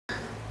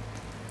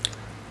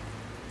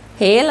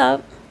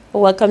Hello,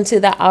 welcome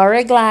to the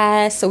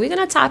Hourglass. So we're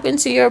gonna tap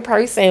into your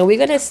person. We're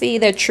gonna see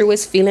their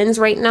truest feelings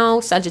right now.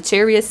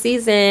 Sagittarius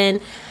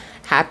season.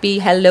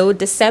 Hello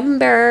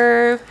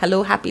December.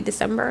 Hello, happy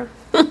December.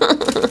 Baby.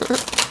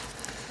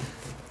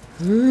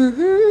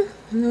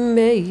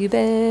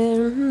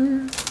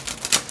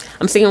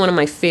 I'm singing one of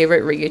my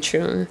favorite reggae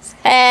tunes.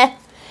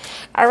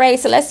 All right,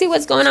 so let's see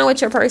what's going on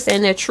with your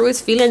person. Their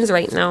truest feelings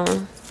right now.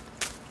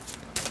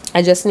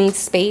 I just need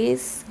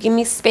space. Give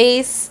me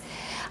space.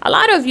 A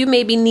lot of you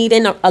may be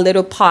needing a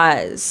little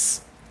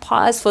pause.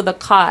 Pause for the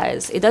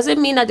cause. It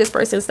doesn't mean that this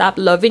person stopped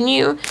loving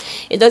you.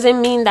 It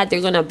doesn't mean that they're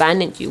going to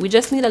abandon you. We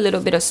just need a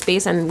little bit of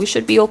space, and we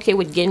should be okay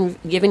with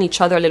giving each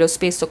other a little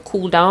space to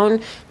cool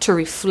down, to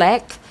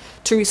reflect,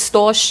 to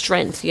restore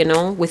strength, you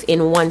know,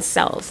 within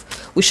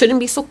oneself. We shouldn't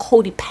be so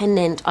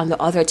codependent on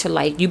the other to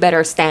like, you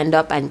better stand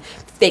up and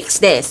fix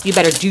this. You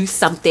better do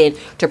something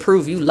to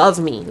prove you love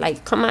me.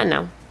 Like, come on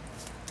now.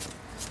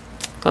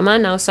 Come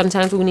on now.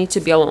 Sometimes we need to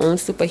be our own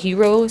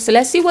superhero. So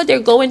let's see what they're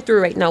going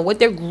through right now, what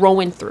they're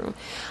growing through.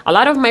 A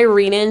lot of my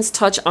readings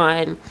touch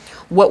on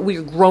what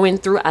we're growing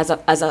through as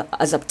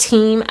a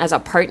team, as a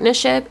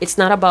partnership. It's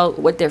not about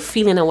what they're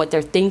feeling and what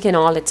they're thinking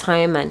all the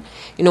time, and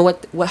you know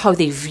what how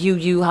they view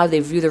you, how they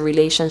view the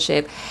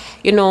relationship.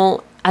 You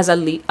know, as a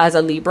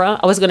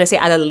Libra, I was gonna say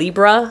as a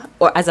Libra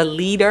or as a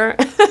leader,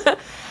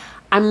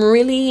 I'm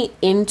really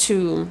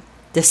into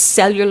the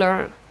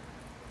cellular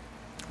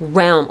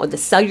realm or the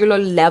cellular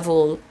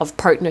level of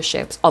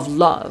partnerships, of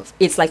love.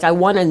 It's like I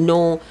want to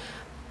know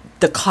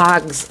the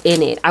cogs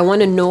in it. I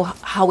want to know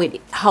how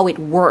it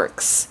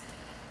works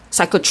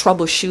so I could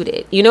troubleshoot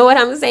it. You know what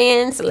I'm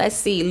saying? So let's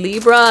see.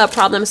 Libra,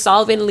 problem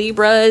solving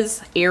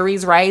Libras,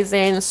 Aries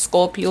rising,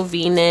 Scorpio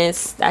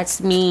Venus.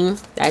 That's me.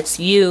 That's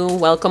you.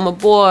 Welcome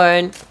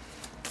aboard.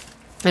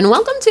 And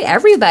welcome to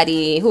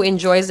everybody who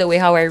enjoys the way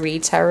how I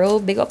read tarot.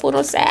 Big up on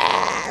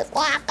yourself.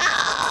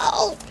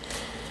 Wow.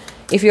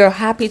 If you're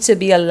happy to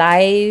be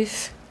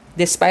alive,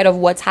 despite of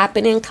what's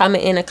happening,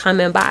 comment in a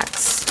comment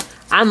box.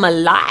 I'm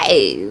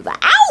alive.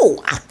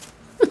 Ow!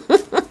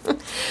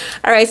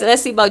 All right, so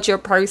let's see about your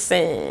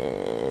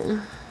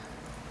person.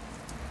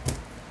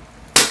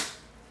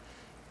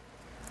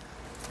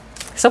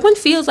 Someone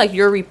feels like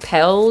you're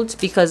repelled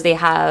because they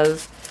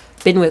have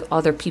been with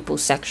other people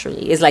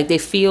sexually. It's like they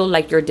feel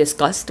like you're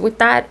disgusted with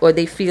that, or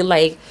they feel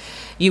like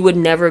you would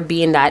never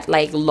be in that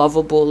like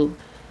lovable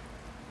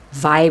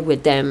vibe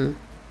with them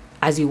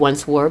as you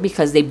once were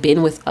because they've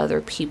been with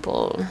other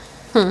people.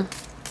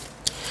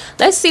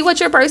 Let's see what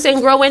your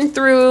person growing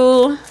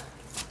through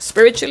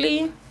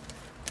spiritually.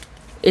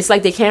 It's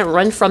like they can't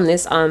run from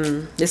this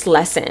this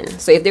lesson.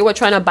 So if they were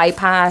trying to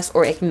bypass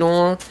or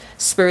ignore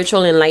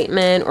spiritual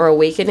enlightenment or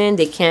awakening,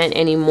 they can't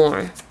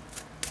anymore.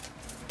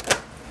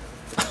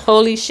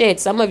 Holy shit,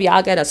 some of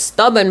y'all got a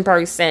stubborn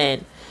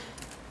person.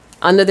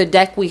 Under the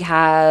deck we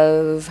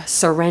have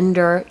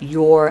surrender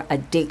your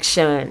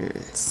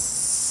addictions.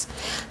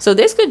 So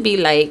this could be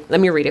like, let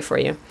me read it for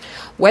you.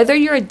 Whether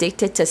you're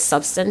addicted to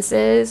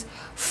substances,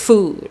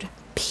 food,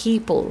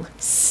 people,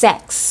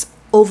 sex,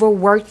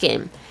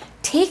 overworking,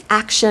 take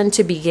action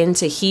to begin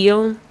to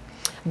heal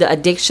the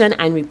addiction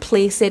and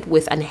replace it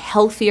with a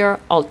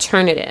healthier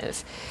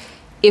alternative.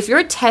 If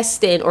you're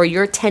testing or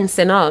you're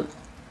tensing up,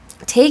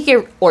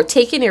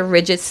 taking a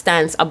rigid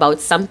stance about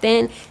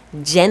something,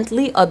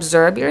 gently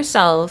observe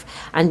yourself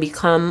and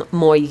become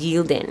more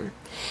yielding.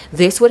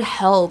 This would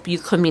help you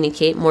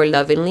communicate more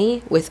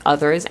lovingly with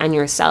others and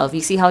yourself.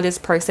 You see how this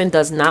person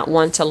does not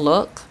want to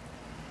look?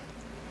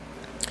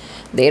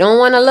 They don't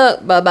want to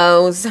look,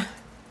 bubbos.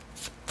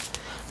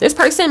 This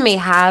person may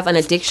have an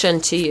addiction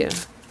to you.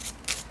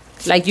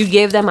 Like you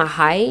gave them a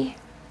high.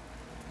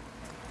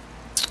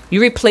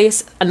 You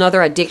replace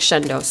another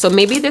addiction though. So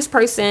maybe this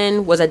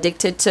person was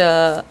addicted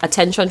to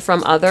attention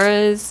from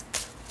others,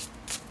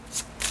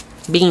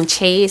 being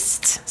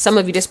chased. Some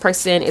of you, this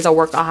person is a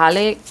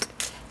workaholic.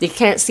 They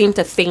can't seem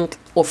to think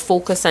or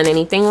focus on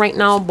anything right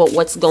now but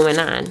what's going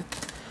on.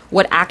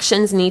 What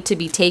actions need to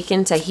be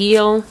taken to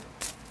heal.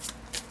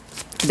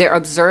 They're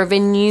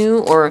observing you,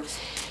 or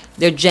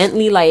they're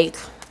gently like,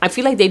 I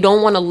feel like they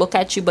don't want to look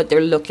at you, but they're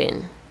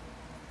looking.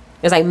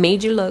 It's like,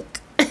 made you look.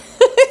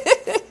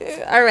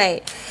 All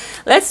right.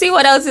 Let's see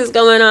what else is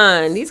going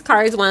on. These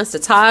cards wants to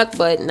talk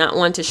but not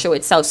want to show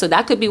itself. So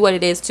that could be what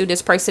it is too.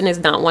 This person is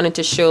not wanting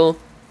to show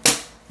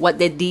what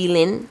they're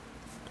dealing.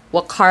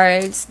 What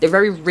cards? They're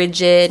very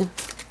rigid,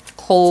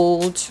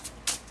 cold.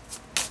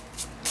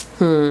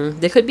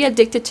 They could be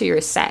addicted to your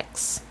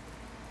sex.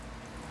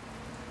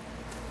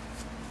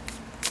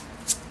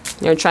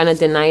 They're trying to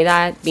deny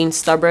that, being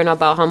stubborn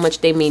about how much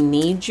they may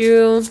need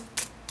you.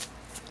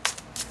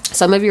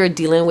 Some of you are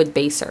dealing with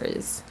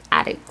basers,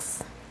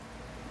 addicts.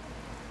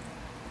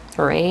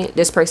 All right?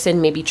 This person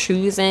may be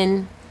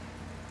choosing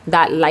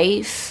that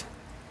life.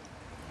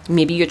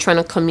 Maybe you're trying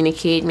to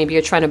communicate. Maybe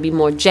you're trying to be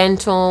more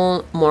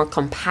gentle, more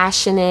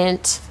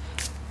compassionate.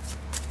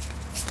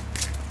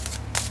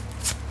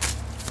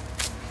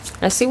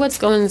 Let's see what's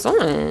going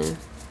on.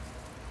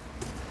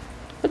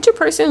 What's your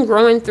person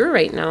growing through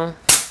right now?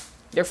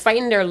 They're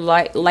fighting their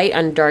light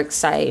and dark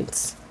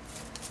sides.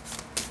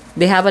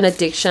 They have an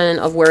addiction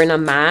of wearing a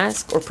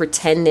mask or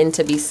pretending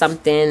to be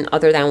something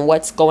other than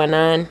what's going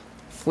on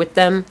with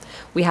them.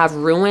 We have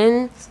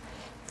ruins.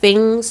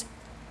 Things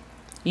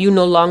you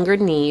no longer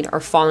need are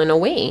falling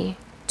away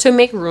to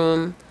make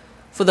room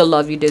for the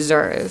love you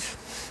deserve.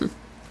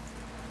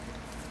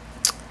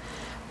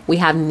 We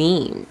have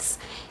needs.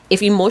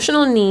 If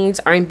emotional needs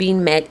aren't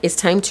being met, it's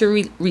time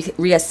to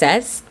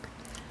reassess.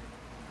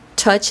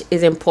 Touch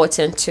is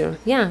important too.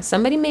 Yeah,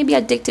 somebody may be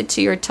addicted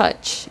to your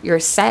touch, your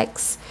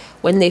sex.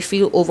 When they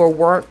feel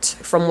overworked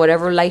from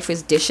whatever life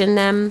is dishing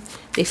them,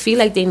 they feel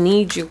like they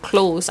need you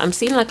close. I'm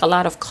seeing like a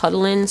lot of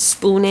cuddling,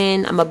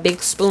 spooning. I'm a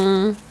big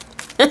spoon.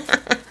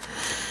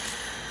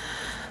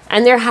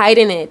 And they're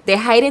hiding it. They're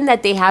hiding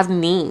that they have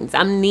needs.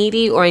 I'm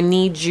needy, or I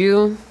need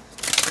you.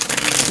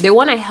 They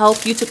want to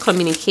help you to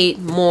communicate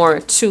more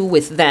too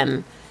with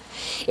them.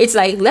 It's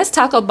like, let's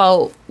talk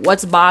about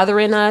what's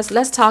bothering us.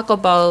 Let's talk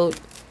about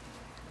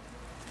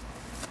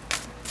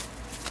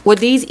what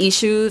these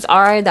issues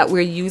are that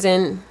we're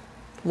using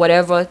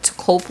whatever to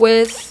cope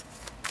with.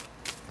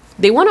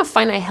 They want to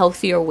find a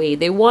healthier way.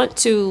 They want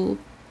to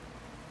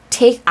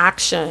take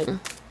action.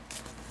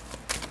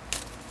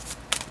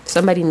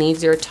 Somebody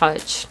needs your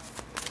touch.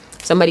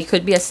 Somebody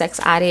could be a sex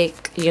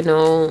addict, you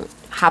know,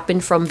 hopping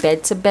from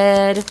bed to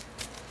bed,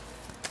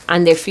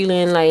 and they're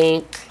feeling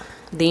like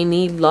they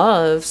need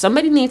love.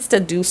 Somebody needs to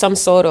do some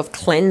sort of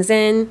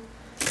cleansing.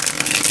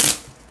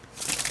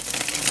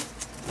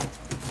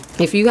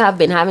 If you have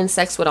been having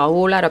sex with a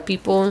whole lot of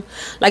people,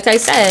 like I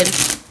said,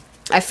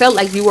 I felt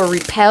like you were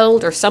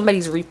repelled, or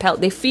somebody's repelled.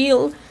 They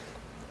feel,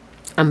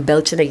 I'm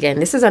belching again.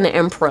 This is an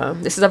emperor.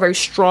 This is a very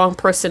strong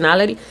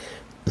personality.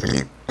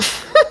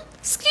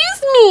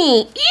 Excuse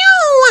me.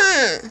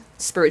 Ew.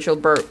 Spiritual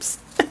burps.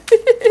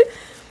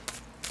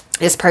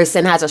 This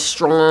person has a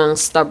strong,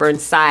 stubborn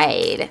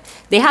side.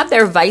 They have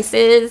their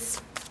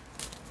vices.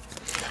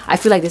 I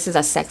feel like this is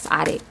a sex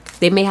addict.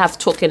 They may have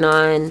taken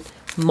on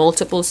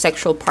multiple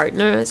sexual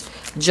partners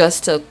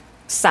just to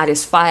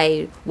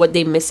satisfy what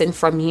they're missing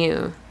from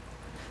you.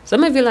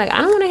 Some of you are like,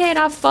 I don't want to hear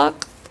that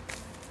fuck.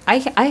 I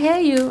hear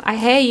you. I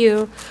hear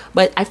you.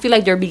 But I feel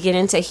like they're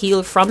beginning to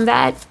heal from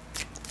that.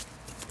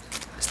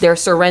 They're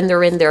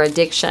surrendering their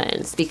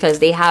addictions because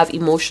they have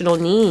emotional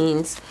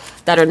needs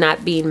that are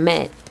not being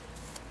met.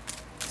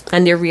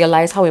 And they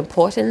realize how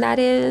important that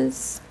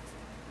is.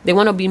 They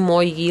want to be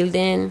more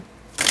yielding.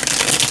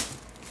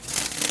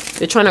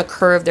 They're trying to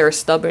curb their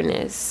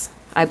stubbornness.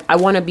 I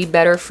want to be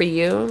better for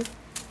you.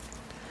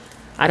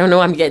 I don't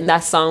know. I'm getting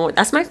that song.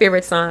 That's my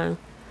favorite song.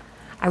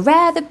 I'd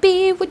rather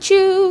be with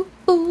you.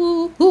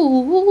 Ooh,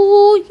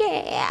 ooh,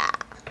 yeah.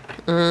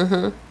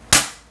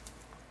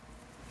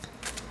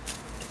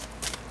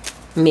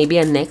 Maybe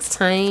a next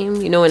time.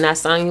 You know, in that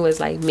song, he was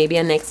like, maybe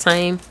a next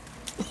time.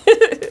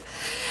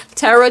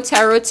 Tarot,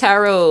 tarot,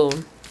 tarot.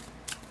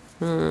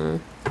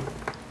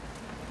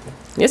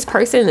 This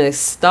person is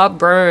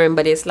stubborn,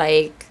 but it's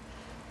like,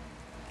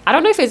 I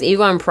don't know if it's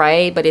ego and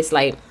pride, but it's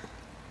like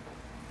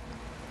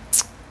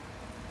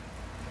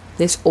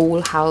this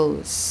old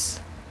house.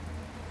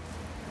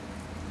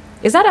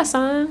 Is that a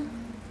song?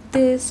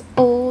 This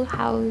old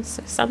house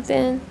or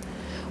something?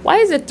 Why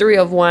is it 3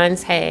 of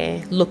Wands?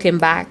 Hey, looking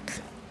back.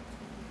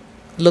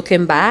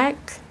 Looking back.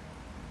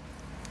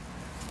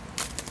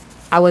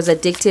 I was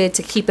addicted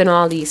to keeping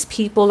all these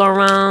people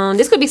around.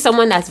 This could be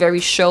someone that's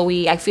very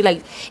showy. I feel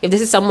like if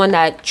this is someone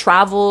that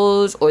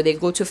travels or they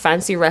go to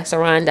fancy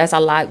restaurant, there's a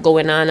lot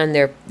going on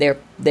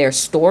their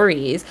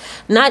stories.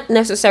 Not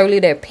necessarily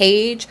their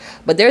page,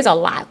 but there's a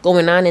lot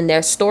going on in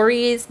their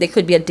stories. They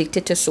could be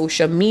addicted to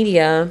social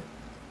media,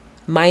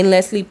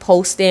 mindlessly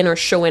posting or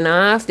showing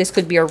off. This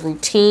could be a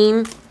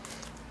routine.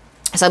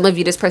 Some of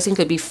you, this person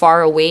could be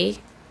far away.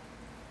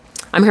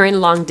 I'm hearing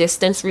long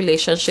distance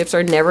relationships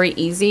are never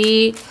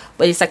easy,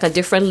 but it's like a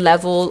different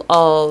level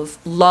of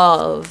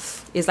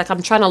love. It's like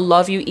I'm trying to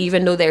love you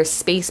even though there's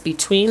space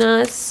between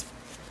us.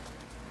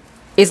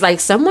 It's like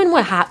someone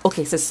would have,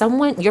 okay, so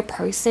someone, your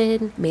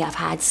person may have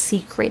had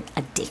secret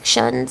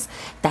addictions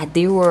that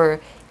they were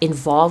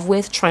involved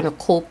with, trying to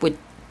cope with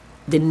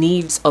the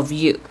needs of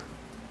you.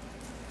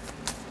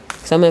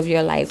 Some of you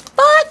are like,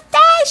 fuck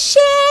that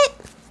shit.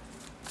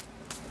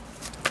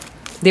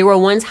 They were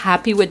once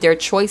happy with their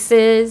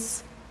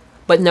choices,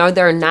 but now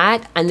they're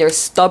not, and they're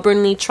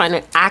stubbornly trying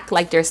to act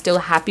like they're still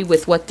happy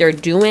with what they're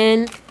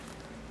doing.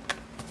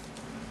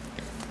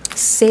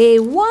 Say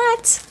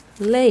what,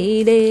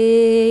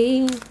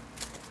 lady?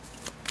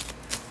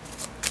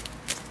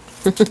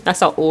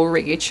 That's an old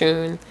reggae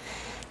tune.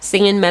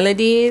 Singing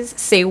melodies.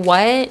 Say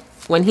what?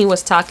 When he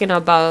was talking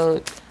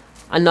about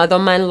another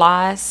man's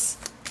loss.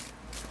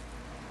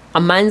 A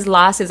man's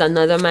loss is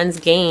another man's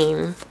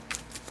gain.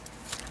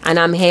 And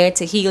I'm here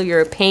to heal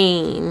your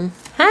pain.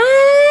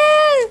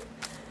 Huh?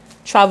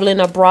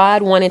 Traveling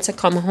abroad, wanting to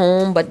come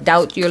home, but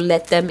doubt you'll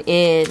let them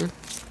in.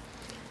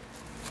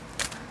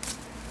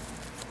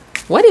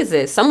 What is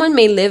this? Someone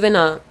may live in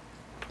an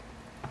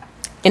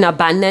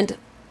abandoned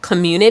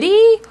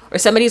community or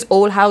somebody's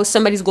old house.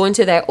 Somebody's going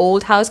to their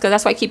old house, because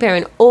that's why I keep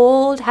hearing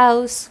old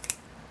house.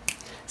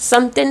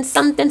 Something,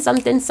 something,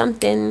 something,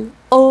 something.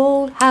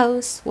 Old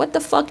house. What the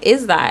fuck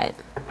is that?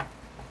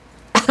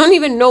 I don't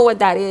even know what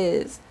that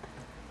is.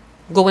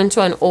 Going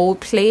to an old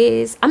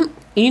place.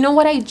 You know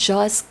what I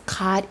just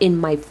caught in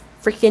my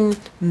freaking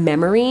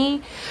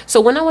memory?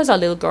 So when I was a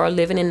little girl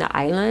living in the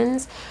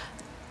islands,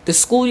 the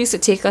school used to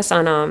take us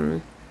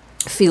on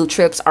field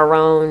trips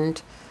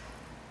around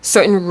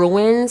certain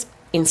ruins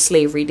in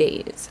slavery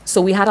days.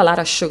 So we had a lot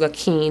of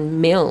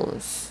sugarcane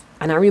mills.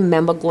 And I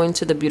remember going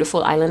to the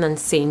beautiful island on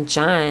St.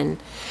 John,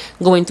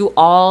 going through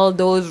all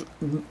those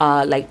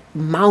like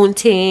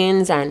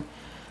mountains, and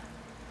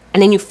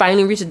then you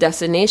finally reach a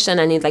destination,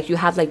 and it's like you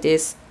have like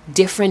this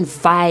different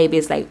vibe.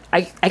 It's like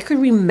I could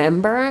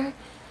remember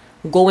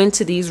going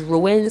to these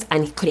ruins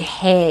and could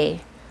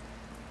hear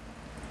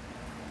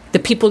the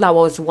people that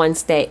was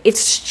once there. It's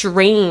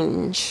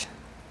strange.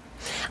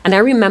 And I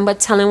remember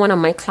telling one of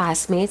my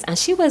classmates, and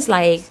she was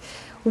like,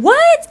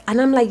 what?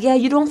 And I'm like, yeah,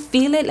 you don't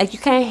feel it? Like, you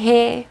can't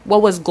hear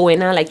what was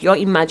going on? Like, your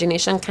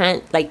imagination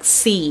can't like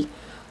see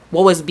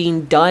what was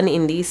being done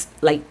in these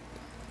like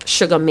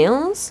sugar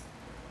mills?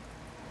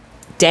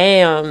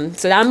 Damn.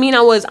 So that mean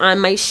I was on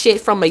my shit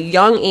from a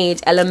young age,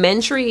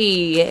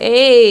 elementary.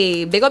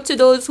 Hey, big up to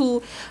those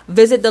who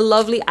visit the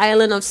lovely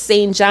island of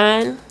St.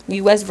 John,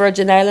 U.S.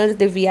 Virgin Islands.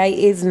 The VI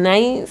is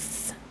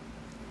nice.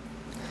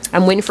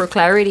 I'm waiting for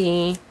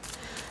clarity.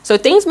 So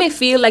things may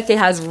feel like it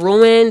has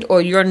ruined,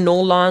 or you're no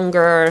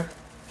longer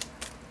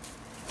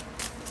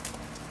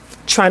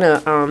trying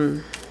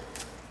to,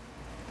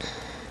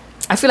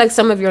 I feel like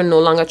some of you are no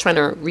longer trying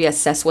to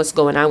reassess what's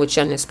going on with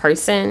you and this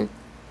person.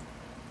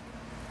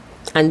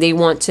 And they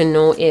want to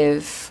know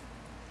if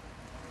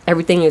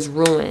everything is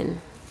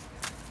ruined.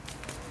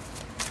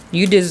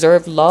 You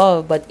deserve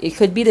love, but it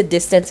could be the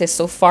distance is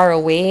so far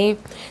away.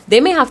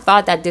 They may have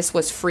thought that this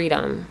was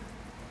freedom,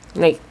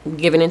 like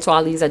giving into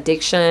all these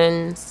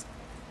addictions.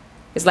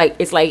 It's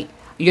like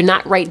you're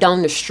not right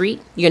down the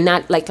street. You're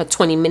not like a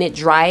 20-minute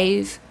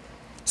drive.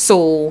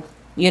 So,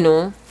 you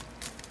know,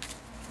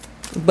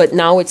 but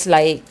now it's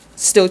like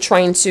still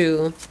trying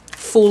to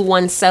fool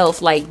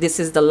oneself like this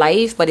is the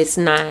life, but it's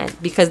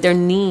not, because their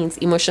needs,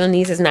 emotional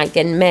needs, is not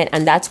getting met.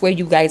 And that's where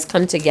you guys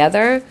come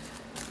together.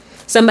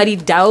 Somebody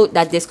doubt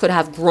that this could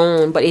have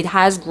grown, but it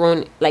has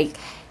grown, like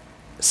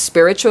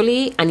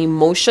spiritually and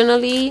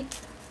emotionally.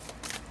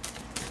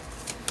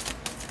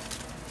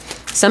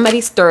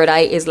 Somebody's third eye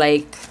is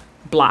like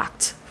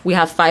blocked. We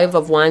have 5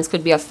 of Wands,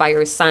 could be a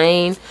fire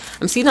sign.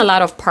 I'm seeing a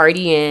lot of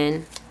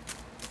partying,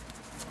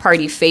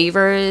 party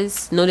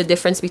favors. Know the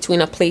difference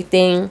between a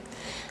plaything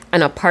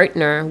and a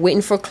partner.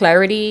 Waiting for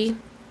clarity.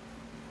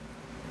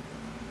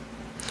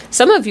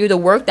 Some of you, the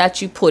work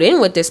that you put in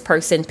with this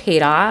person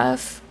paid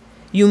off.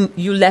 You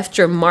left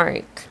your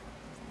mark.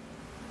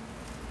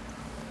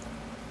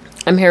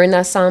 I'm hearing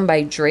that song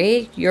by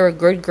Drake. You're a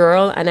good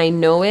girl and I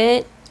know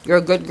it. You're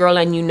a good girl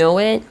and you know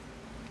it.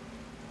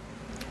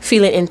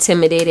 Feeling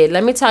intimidated.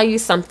 Let me tell you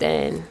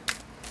something.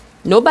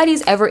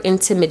 Nobody's ever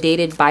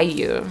intimidated by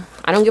you.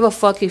 I don't give a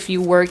fuck if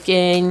you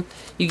working,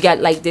 you got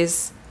like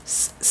this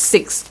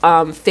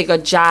 6-figure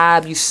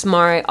job, you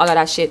smart, all of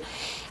that shit.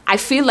 I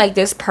feel like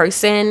this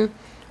person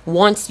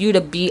wants you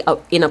to be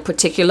in a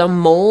particular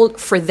mold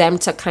for them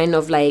to kind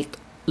of like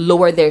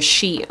lower their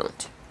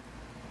shield.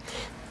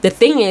 The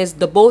thing is,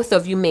 the both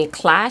of you may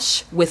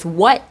clash with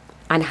what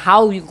and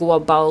how you go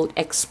about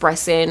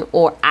expressing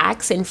or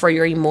asking for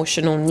your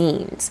emotional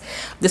needs.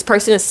 This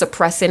person is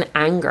suppressing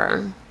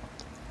anger.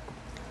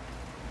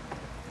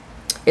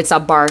 It's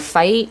a bar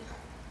fight.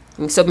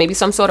 So maybe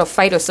some sort of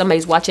fight, or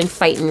somebody's watching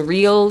fighting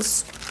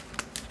reels.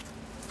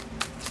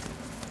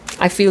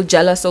 I feel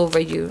jealous over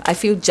you. I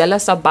feel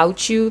jealous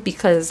about you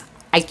because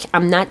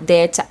I'm not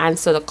there to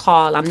answer the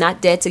call. I'm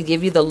not there to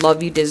give you the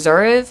love you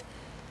deserve.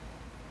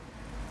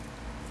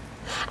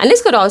 And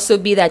this could also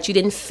be that you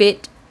didn't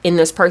fit in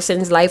this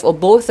person's life, or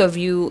both of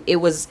you, it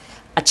was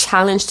a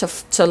challenge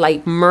to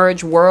like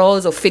merge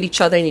worlds or fit each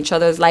other in each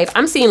other's life.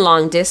 I'm seeing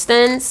long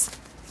distance,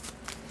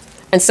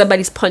 and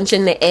somebody's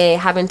punching the air,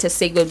 having to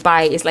say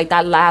goodbye. It's like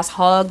that last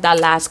hug, that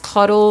last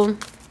cuddle.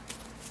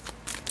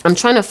 I'm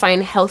trying to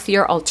find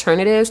healthier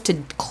alternatives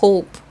to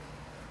cope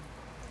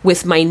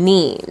with my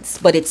needs,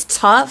 but it's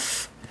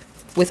tough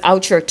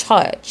without your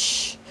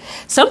touch.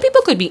 Some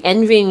people could be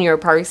envying your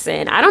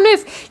person. I don't know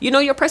if, you know,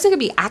 your person could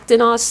be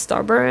acting all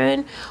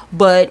stubborn,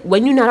 but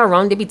when you're not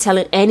around, they be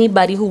telling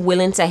anybody who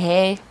willing to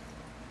hear.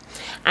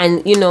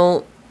 And, you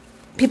know,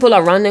 people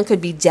around them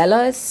could be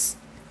jealous,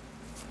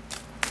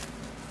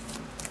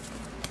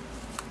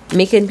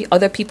 making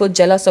other people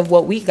jealous of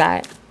what we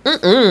got.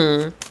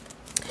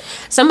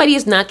 Somebody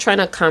is not trying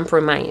to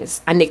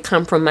compromise, and they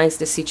compromise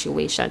the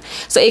situation.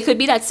 So it could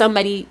be that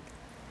somebody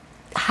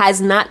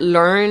has not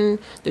learned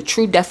the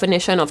true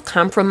definition of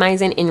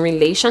compromising in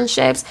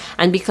relationships,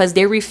 and because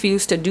they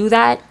refuse to do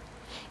that,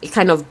 it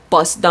kind of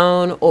bust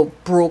down or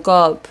broke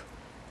up,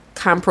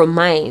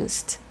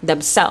 compromised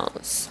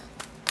themselves.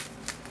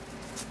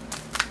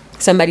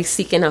 Somebody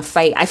seeking a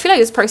fight. I feel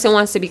like this person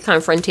wants to be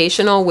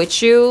confrontational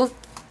with you,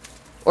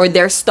 or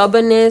their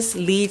stubbornness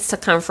leads to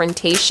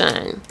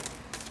confrontation.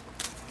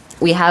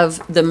 We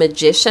have the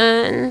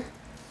Magician.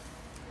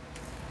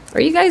 Are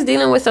you guys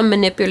dealing with a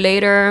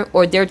manipulator,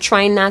 or they're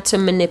trying not to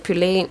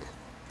manipulate?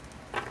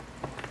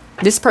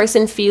 This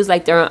person feels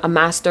like they're a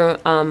master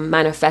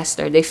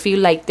manifester. They feel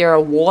like they're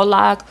a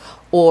warlock,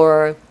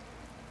 or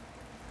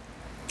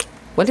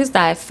what is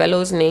that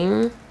fellow's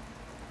name?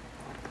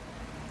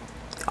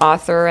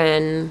 Arthur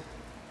and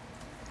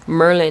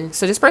Merlin.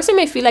 So this person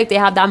may feel like they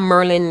have that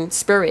Merlin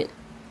spirit.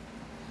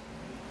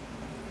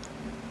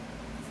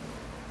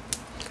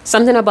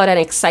 Something about an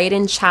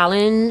exciting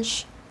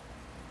challenge.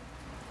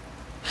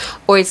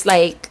 Or it's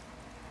like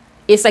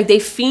they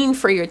fiend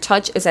for your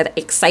touch. It's an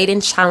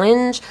exciting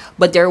challenge,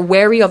 but they're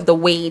wary of the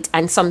weight.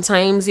 And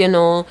sometimes, you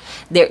know,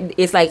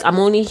 it's like, I'm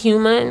only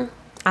human.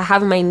 I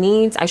have my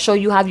needs. I sure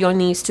you have your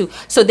needs too.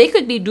 So they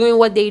could be doing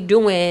what they're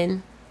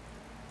doing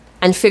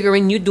and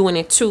figuring you doing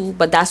it too,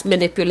 but that's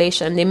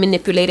manipulation. They're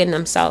manipulating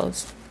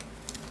themselves.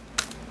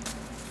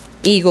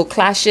 Ego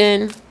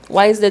clashing.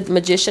 Why is the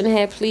Magician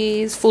here,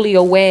 please? Fully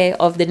aware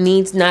of the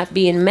needs not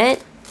being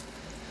met.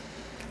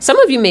 Some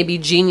of you may be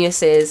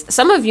geniuses.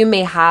 Some of you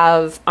may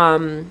have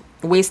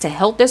ways to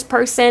help this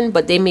person,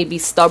 but they may be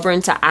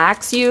stubborn to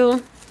ask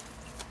you.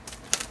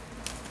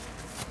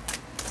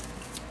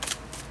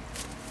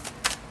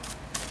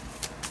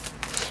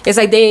 It's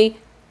like they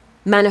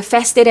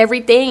manifested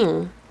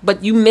everything,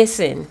 but you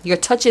missing. Your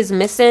touch is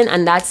missing,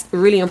 and that's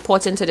really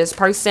important to this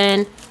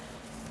person.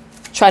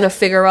 Trying to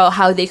figure out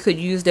how they could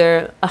use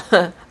their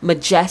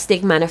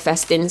majestic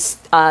manifesting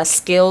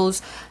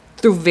skills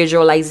through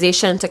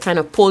visualization to kind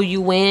of pull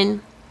you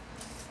in.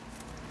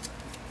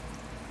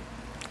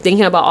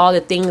 Thinking about all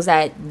the things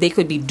that they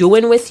could be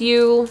doing with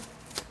you.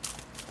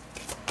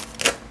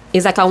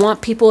 It's like, I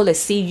want people to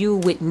see you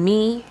with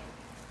me.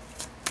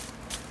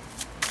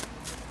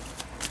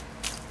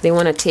 They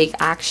want to take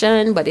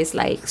action, but it's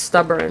like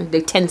stubborn.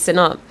 They're tensing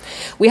up.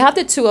 We have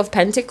the Two of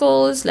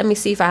Pentacles. Let me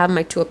see if I have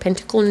my Two of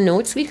Pentacles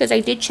notes, because I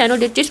did channel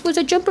that this was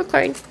a jumper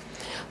card.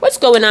 What's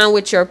going on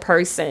with your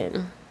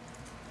person?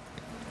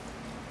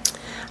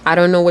 I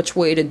don't know which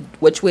way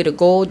to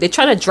go. They're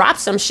trying to drop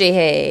some shit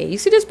here. You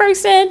see this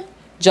person?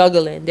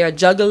 Juggling. They're a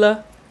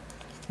juggler.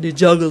 They're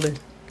juggling.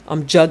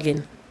 I'm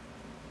jugging.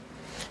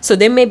 So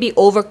they may be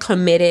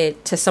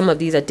overcommitted to some of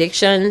these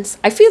addictions.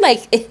 I feel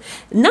like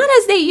not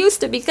as they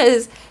used to,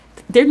 because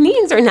their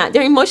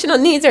emotional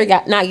needs are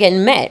not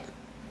getting met.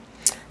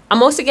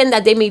 I'm also getting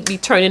that they may be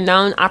turning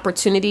down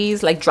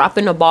opportunities, like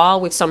dropping a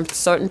ball with some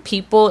certain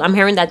people. I'm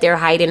hearing that they're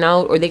hiding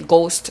out, or they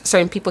ghost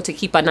certain people to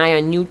keep an eye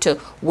on you to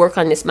work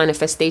on this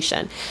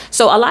manifestation.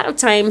 So a lot of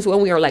times when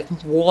we are like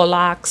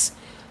warlocks,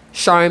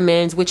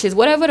 shamans, witches,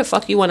 whatever the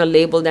fuck you want to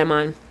label them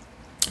on,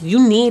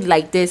 you need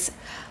like this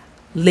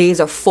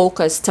laser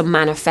focus to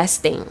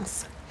manifest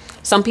things.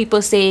 Some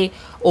people say,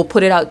 oh,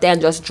 put it out there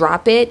and just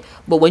drop it.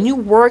 But when you're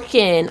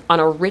working on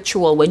a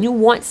ritual, when you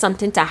want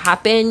something to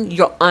happen,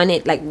 you're on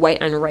it like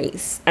white on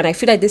rice. And I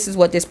feel like this is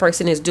what this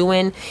person is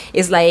doing.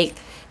 It's like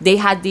they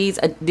had these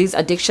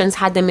addictions,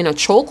 had them in a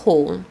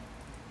chokehold,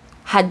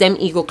 had them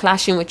ego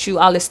clashing with you,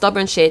 all this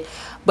stubborn shit.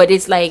 But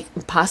it's like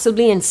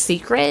possibly in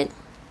secret,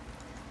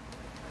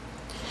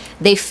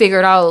 they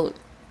figured out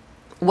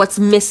what's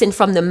missing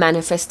from the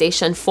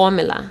manifestation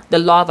formula, the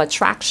law of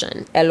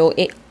attraction,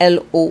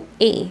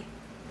 LOA.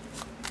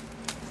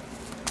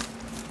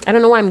 I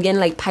don't know why I'm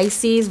getting like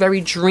Pisces, very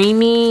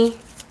dreamy,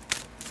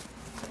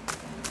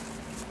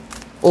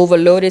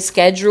 overloaded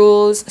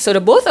schedules. So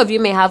the both of you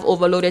may have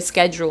overloaded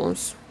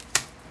schedules.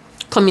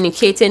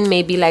 Communicating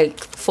maybe like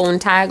phone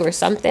tag or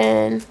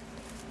something.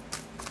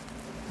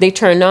 They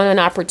turned on an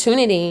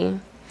opportunity,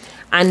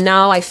 and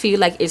now I feel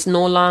like it's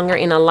no longer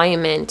in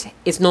alignment.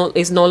 It's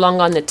no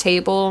longer on the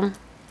table.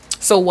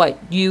 So what?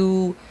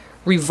 You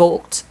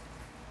revoked.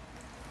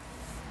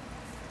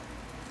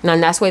 Now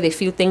that's why they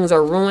feel things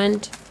are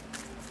ruined.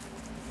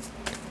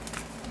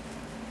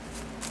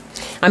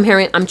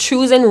 I'm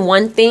choosing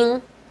one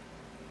thing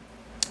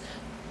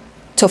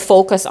to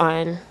focus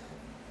on.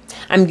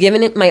 I'm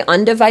giving it my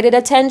undivided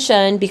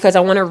attention because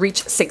I want to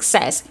reach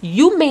success.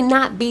 You may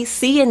not be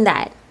seeing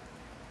that.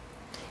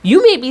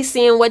 You may be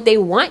seeing what they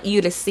want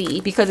you to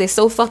see because they're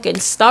so fucking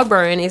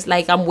stubborn. It's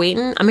like, I'm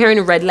waiting. I'm hearing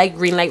red light,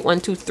 green light,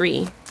 1, 2,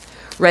 3.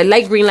 Red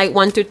light, green light,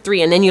 1, 2,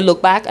 3. And then you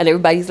look back and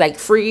everybody's like,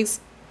 freeze.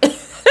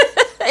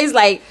 It's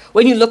like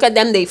when you look at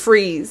them, they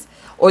freeze.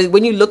 Or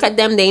when you look at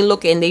them, they ain't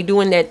looking. They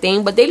doing their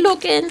thing, but they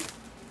looking.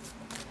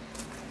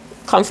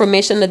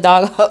 Confirmation, the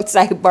dog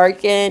outside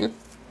barking.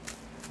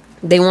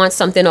 They want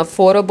something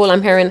affordable.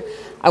 I'm hearing,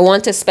 I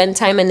want to spend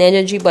time and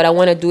energy, but I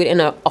want to do it in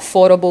an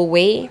affordable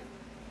way.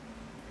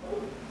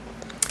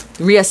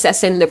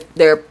 Reassessing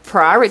their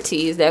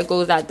priorities. There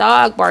goes that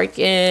dog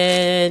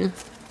barking.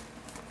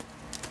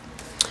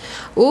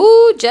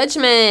 Ooh,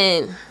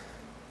 Judgment.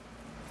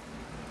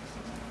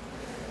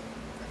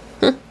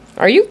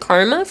 Are you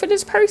karma for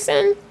this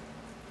person?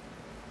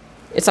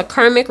 It's a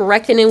karmic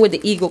reckoning with the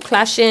ego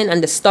clashing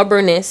and the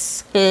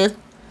stubbornness.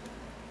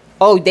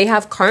 Oh, they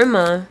have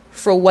karma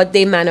for what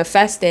they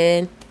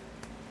manifested.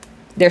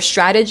 Their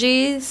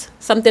strategies,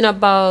 something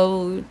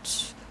about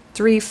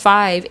 3,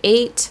 5,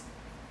 8.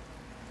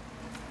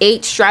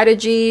 8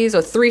 strategies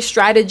or 3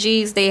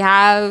 strategies they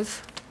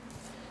have.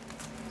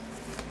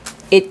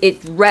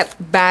 It rep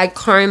bad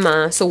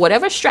karma. So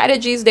whatever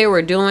strategies they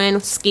were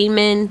doing,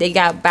 scheming, they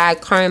got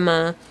bad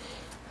karma.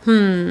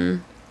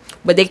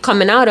 But they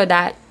coming out of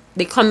that.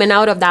 They coming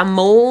out of that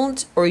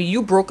mold, or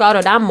you broke out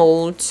of that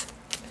mold.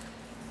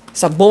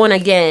 So born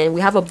again.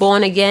 We have a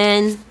born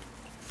again.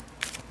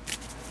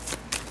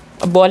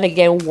 A born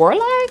again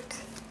warlock.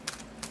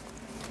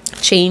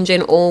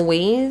 Changing old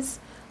ways.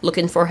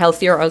 Looking for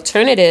healthier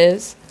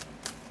alternatives.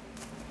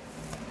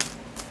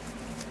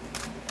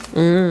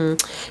 You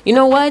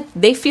know what?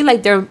 They feel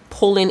like they're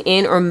pulling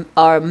in or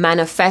are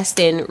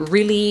manifesting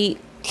really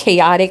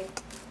chaotic,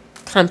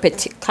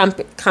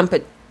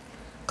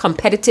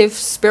 competitive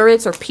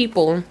spirits or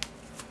people.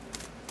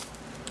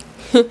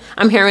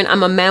 I'm hearing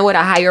I'm a man with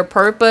a higher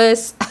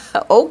purpose.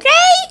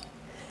 Okay.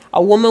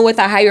 A woman with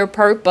a higher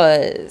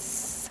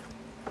purpose.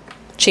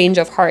 Change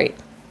of heart.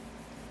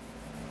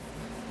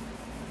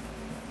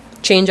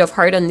 Change of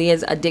heart on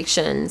these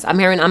addictions. I'm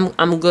hearing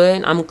I'm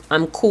good.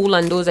 I'm cool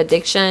on those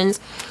addictions.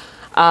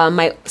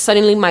 Something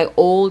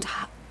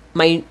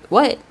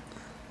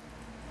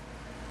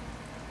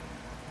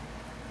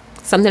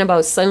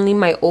about suddenly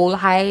my old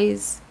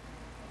highs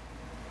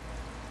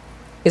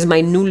is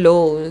my new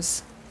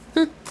lows.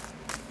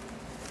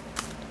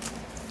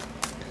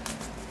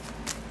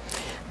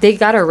 They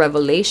got a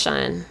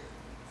revelation.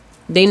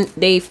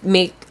 They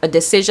make a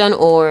decision,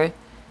 or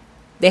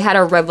they had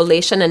a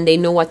revelation and they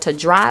know what to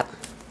drop,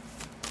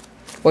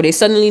 or they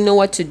suddenly know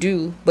what to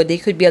do, but they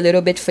could be a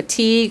little bit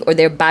fatigued, or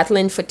they're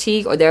battling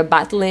fatigue, or they're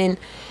battling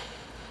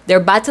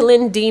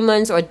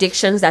demons or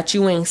addictions that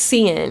you ain't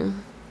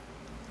seeing.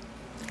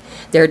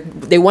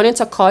 They wanted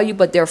to call you,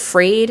 but they're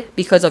afraid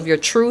because of your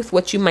truth,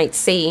 what you might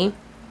say.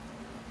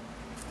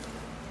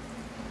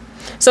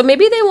 So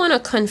maybe they want to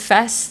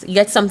confess,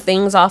 get some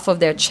things off of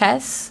their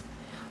chest,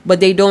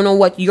 but they don't know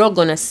what you're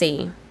gonna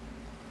say.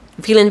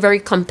 Feeling very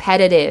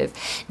competitive.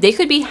 They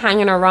could be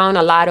hanging around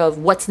a lot of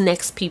what's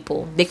next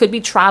people. They could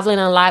be traveling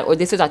a lot, or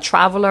this is a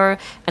traveler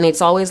and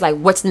it's always like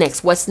what's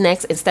next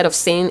instead of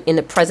saying in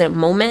the present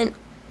moment.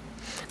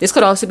 This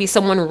could also be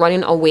someone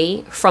running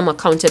away from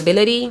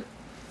accountability,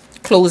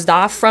 closed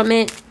off from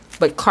it,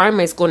 but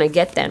karma is going to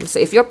get them. So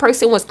if your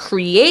person was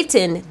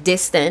creating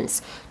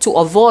distance to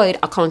avoid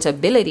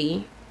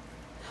accountability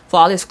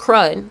for all this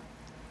crud,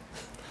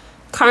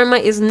 karma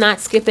is not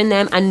skipping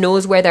them and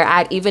knows where they're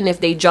at, even if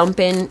they jump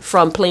in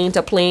from plane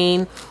to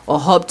plane or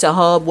hub to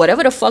hub,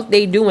 whatever the fuck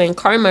they doing,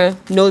 karma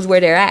knows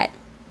where they're at.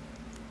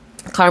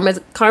 Karma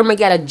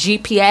got a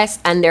GPS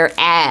and their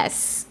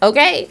ass,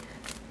 okay?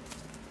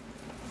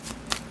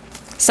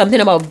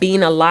 Something about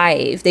being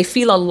alive. They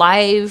feel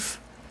alive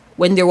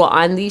when they were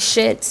on these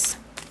shits.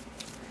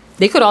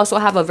 They could also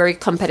have a very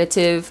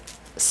competitive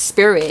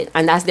spirit,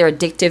 and that's their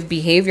addictive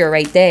behavior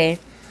right there.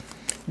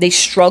 They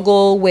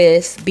struggle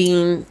with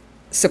being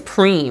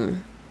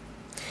supreme.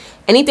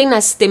 Anything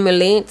that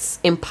stimulates,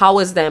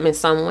 empowers them in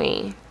some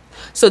way.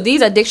 So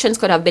these addictions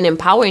could have been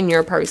empowering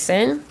your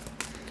person,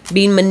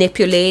 being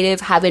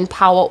manipulative, having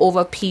power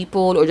over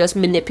people, or just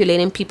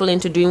manipulating people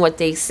into doing what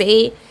they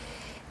say.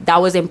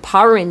 That was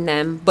empowering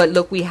them. But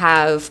look, we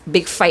have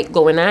big fight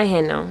going on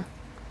here now.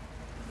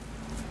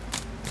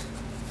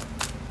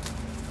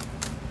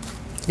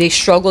 They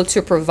struggle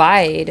to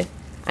provide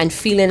and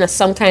feeling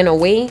some kind of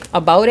way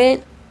about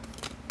it.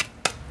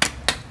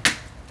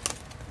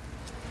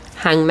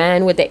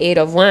 Hangman with the 8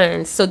 of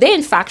Wands. So they're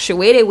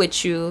infatuated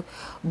with you,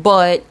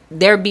 but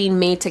they're being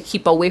made to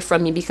keep away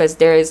from you because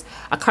there's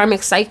a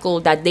karmic cycle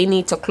that they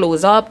need to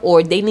close up,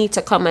 or they need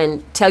to come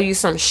and tell you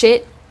some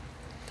shit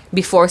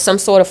before some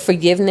sort of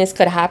forgiveness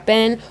could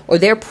happen, or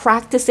they're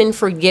practicing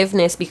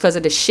forgiveness because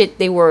of the shit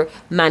they were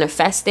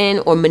manifesting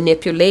or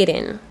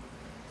manipulating.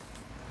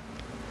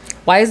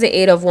 Why is the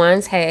 8 of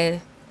Wands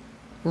head?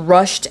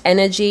 Rushed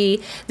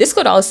energy. This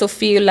could also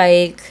feel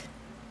like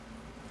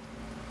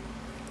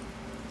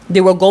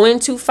they were going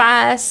too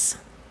fast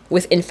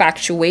with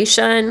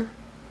infatuation,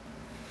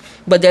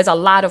 but there's a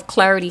lot of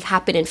clarity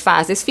happening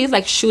fast. This feels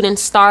like shooting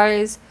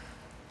stars.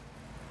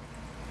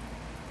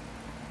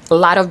 A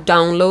lot of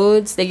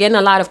downloads. They're getting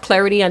a lot of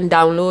clarity and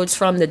downloads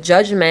from the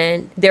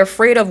judgment. They're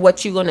afraid of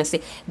what you're going to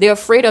say. They're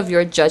afraid of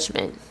your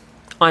judgment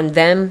on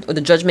them, or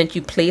the judgment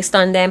you placed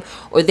on them,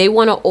 or they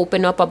want to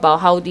open up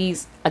about how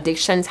these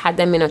addictions had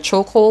them in a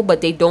chokehold,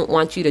 but they don't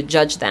want you to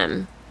judge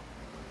them.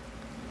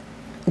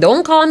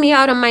 Don't call me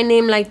out on my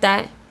name like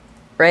that,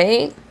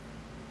 right?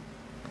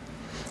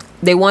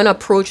 They want to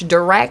approach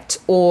direct,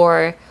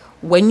 or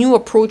when you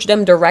approach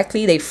them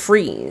directly, they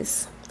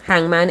freeze.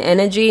 Hangman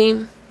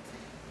energy.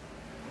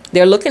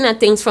 They're looking at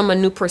things from a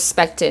new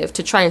perspective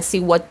to try and see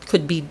what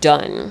could be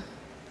done.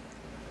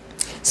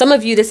 Some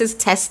of you, this is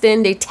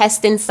testing. They're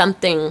testing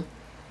something.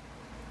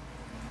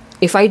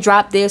 If I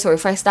drop this, or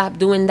if I stop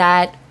doing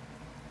that,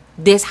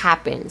 this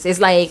happens.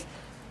 It's like,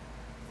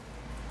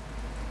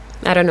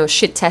 I I don't know,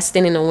 shit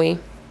testing in a way.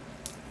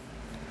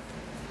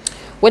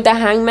 With the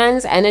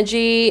Hangman's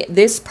energy,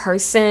 this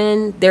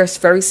person, they're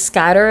very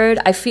scattered.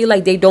 I feel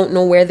like they don't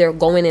know where they're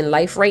going in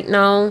life right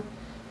now.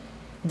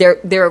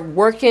 They're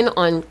working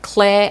on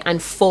clear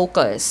and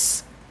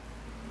focus.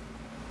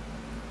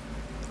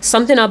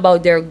 Something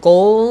about their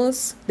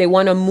goals, they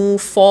want to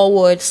move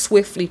forward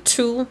swiftly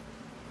too.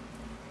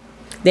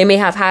 They may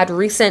have had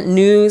recent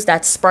news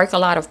that spark a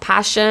lot of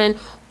passion,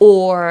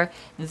 or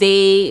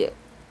they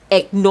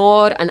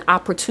ignored an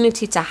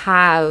opportunity to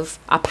have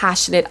a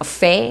passionate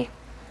affair.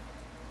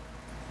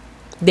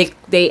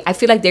 I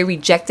feel like they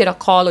rejected a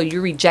call, or you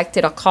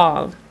rejected a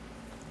call.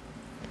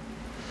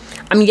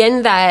 I'm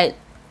getting that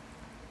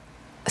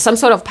some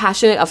sort of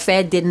passionate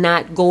affair did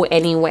not go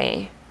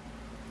anywhere.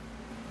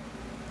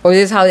 Or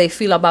this is how they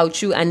feel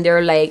about you, and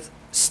they're like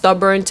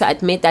stubborn to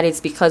admit that it's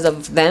because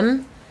of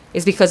them.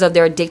 It's because of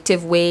their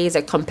addictive ways,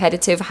 their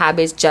competitive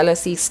habits,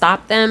 jealousy.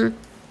 Stop them.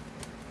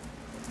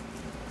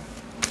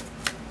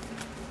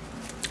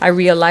 I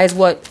realized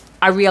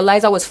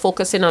I was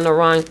focusing on the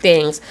wrong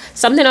things.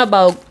 Something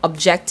about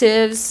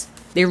objectives.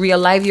 They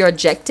realize your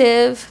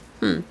objective.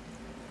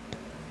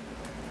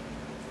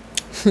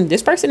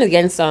 This person is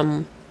getting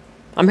some,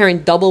 I'm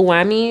hearing double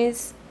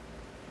whammies.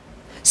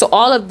 So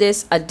all of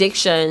this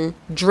addiction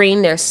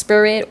drained their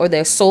spirit or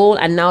their soul,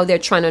 and now they're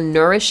trying to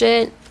nourish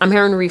it. I'm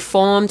hearing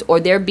reformed, or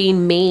they're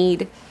being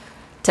made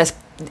to,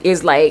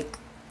 is like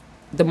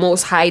the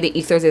Most High, the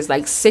ethers is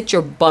like, sit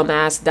your bum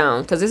ass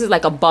down. Because this is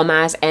like a bum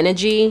ass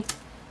energy.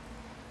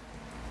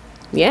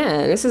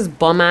 Yeah, this is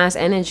bum ass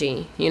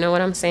energy. You know what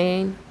I'm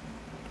saying?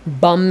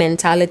 Bum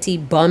mentality,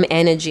 bum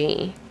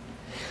energy.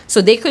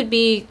 So they could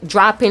be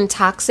dropping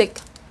toxic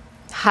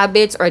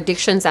habits or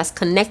addictions that's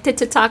connected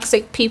to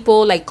toxic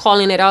people, like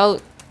calling it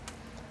out.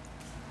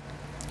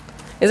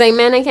 It's like,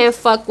 man, I can't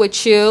fuck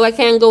with you. I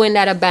can't go in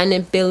that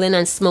abandoned building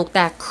and smoke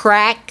that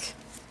crack.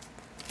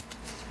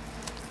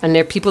 And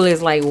their people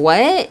is like,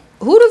 what?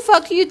 Who the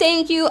fuck you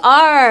think you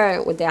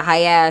are? With their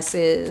high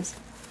asses.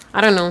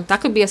 I don't know. That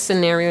could be a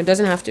scenario. It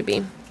doesn't have to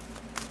be.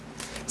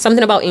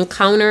 Something about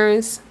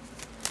encounters.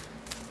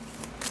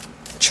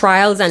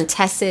 Trials and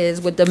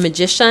tests with the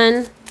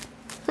Magician.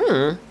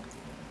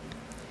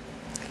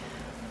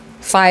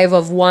 5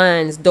 of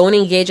Wands. Don't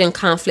engage in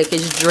conflict.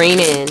 It's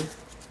draining.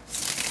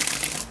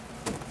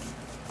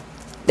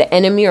 The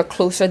enemy are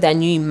closer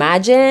than you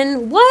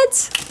imagine.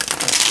 What?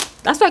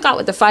 That's what I got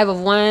with the 5 of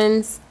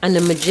Wands and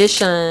the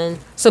Magician.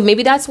 So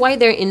maybe that's why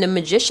they're in the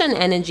Magician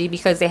energy,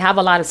 because they have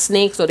a lot of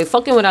snakes, or they're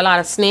fucking with a lot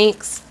of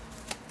snakes.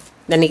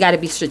 Then they got to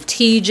be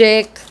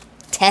strategic,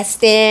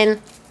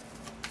 testing.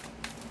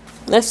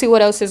 Let's see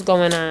what else is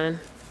going on.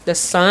 The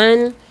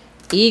Sun,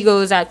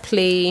 egos at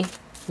play.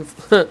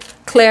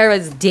 Clear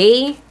as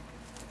day.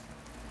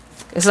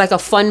 It's like a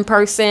fun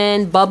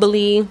person,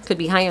 bubbly, could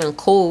be high on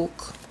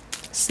coke.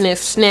 Sniff,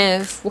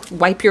 sniff,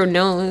 wipe your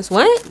nose.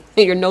 What?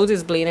 Your nose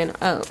is bleeding.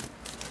 Oh.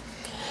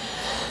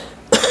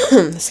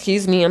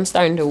 Excuse me, I'm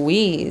starting to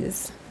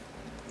wheeze.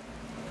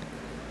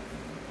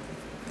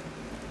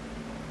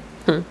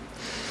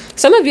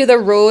 Some of you, the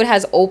road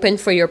has opened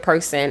for your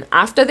person.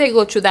 After they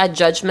go through that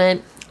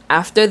judgment,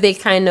 after they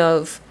kind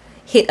of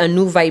hit a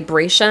new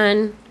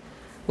vibration,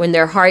 when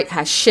their heart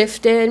has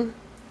shifted,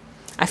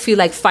 I feel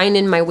like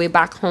finding my way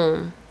back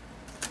home.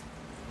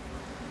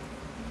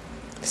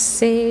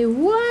 Say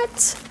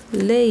what,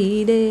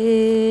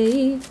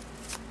 lady?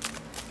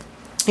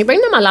 You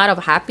bring them a lot of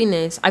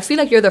happiness. I feel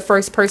like you're the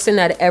first person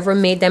that ever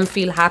made them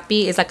feel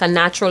happy. It's like a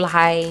natural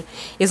high.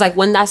 It's like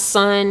when that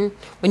sun,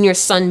 when you're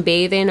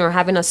sunbathing or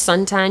having a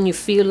suntan, you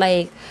feel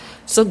like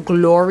so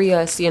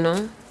glorious, you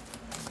know?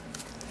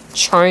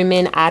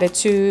 Charming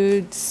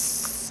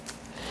attitudes.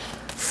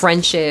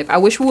 Friendship. I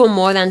wish we were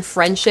more than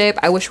friendship.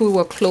 I wish we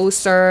were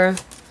closer.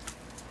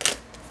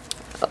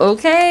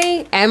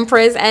 Okay,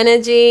 Empress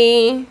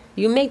energy.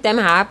 You make them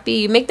happy.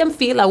 You make them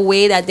feel a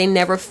way that they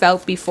never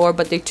felt before,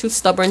 but they're too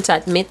stubborn to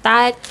admit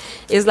that.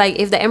 It's like,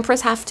 if the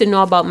Empress have to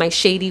know about my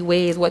shady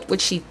ways, what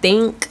would she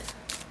think?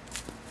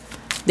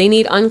 They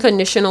need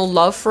unconditional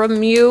love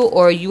from you,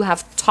 or you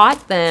have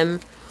taught them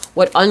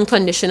what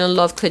unconditional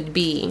love could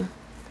be.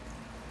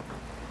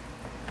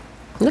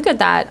 Look at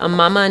that, a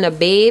mama and a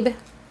babe.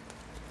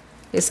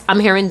 I'm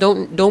hearing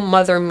don't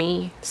mother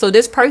me. So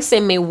this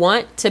person may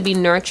want to be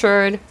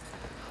nurtured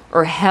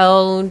or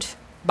held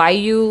by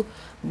you,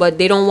 but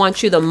they don't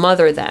want you to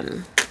mother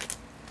them.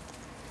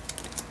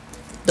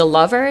 The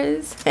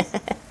Lovers,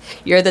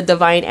 you're the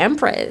divine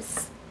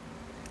Empress,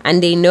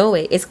 and they know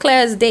it. It's clear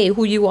as day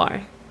who you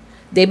are.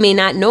 They may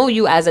not know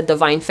you as a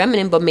divine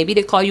feminine, but maybe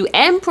they call you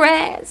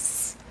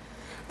Empress.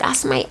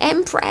 That's my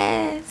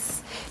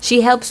Empress.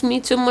 She helps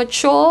me to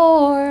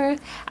mature.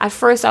 At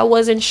first I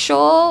wasn't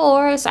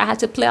sure, so I had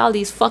to play all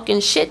these fucking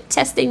shit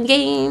testing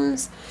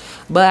games,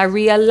 but I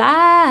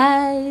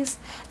realized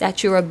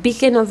that you're a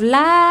beacon of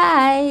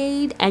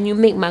light, and you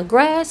make my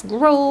grass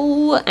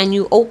grow, and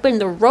you open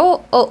the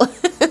road. Oh.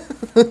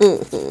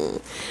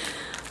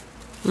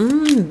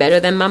 Better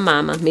than my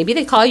mama. Maybe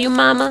they call you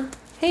mama.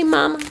 Hey,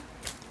 mama.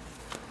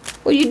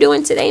 What you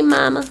doing today,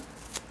 mama?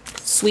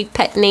 Sweet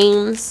pet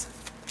names.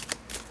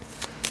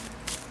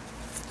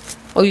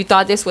 Oh, you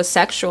thought this was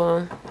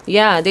sexual.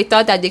 Yeah, they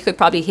thought that they could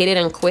probably hit it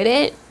and quit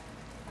it.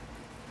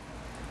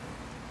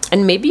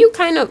 And maybe you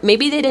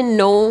maybe they didn't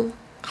know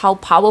how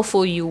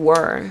powerful you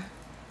were.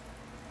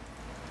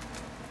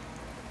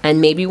 And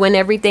maybe when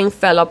everything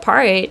fell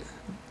apart,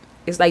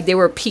 it's like they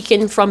were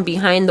peeking from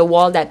behind the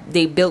wall that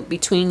they built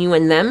between you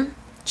and them,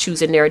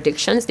 choosing their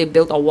addictions. They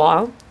built a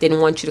wall. They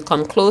didn't want you to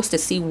come close to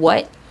see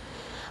what.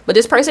 But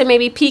this person may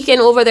be peeking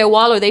over their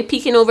wall, or they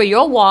peeking over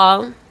your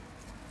wall.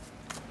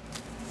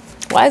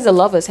 Why is the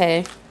Lovers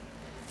here?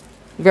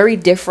 Very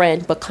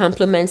different, but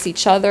complements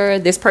each other.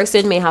 This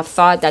person may have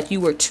thought that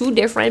you were too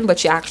different,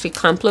 but you actually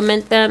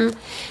complement them.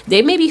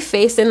 They may be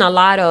facing a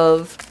lot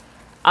of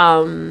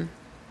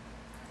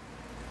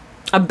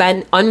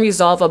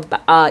unresolved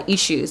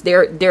issues.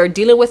 They're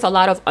dealing with a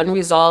lot of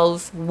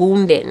unresolved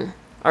wounding.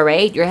 All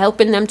right, you're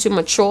helping them to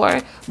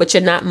mature, but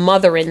you're not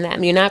mothering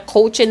them. You're not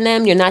coaching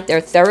them. You're not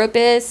their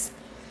therapist.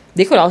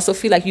 They could also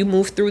feel like you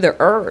move through the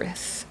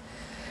earth,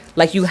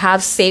 like you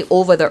have say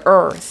over the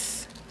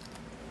earth.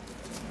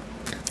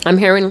 I'm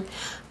hearing,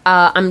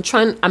 I'm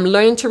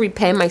learning to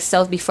repair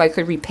myself before I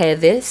could repair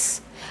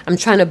this. I'm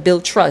trying to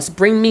build trust.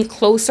 Bring me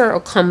closer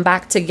or come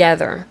back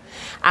together.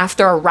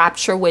 After a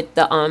rupture with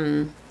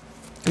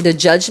the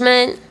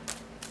Judgment,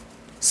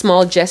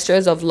 small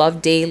gestures of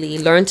love daily.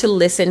 Learn to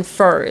listen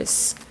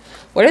first.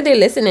 What are they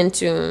listening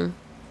to?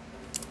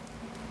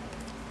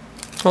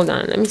 Hold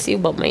on, let me see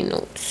about my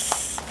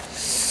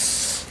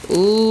notes.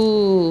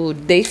 Ooh,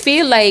 they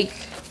feel like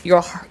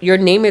your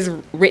name is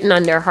written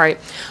on their heart.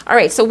 All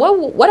right, so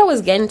what I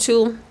was getting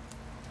to,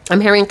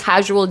 I'm hearing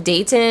casual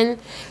dating.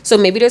 So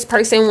maybe this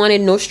person wanted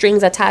no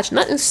strings attached,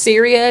 nothing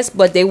serious,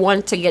 but they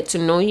want to get to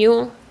know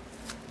you.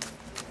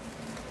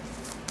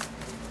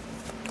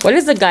 What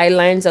is the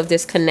guidelines of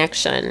this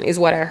connection is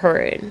what I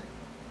heard.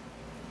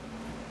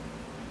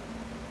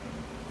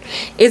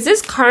 Is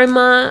this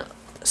karma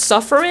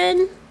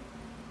suffering?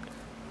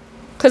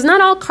 Because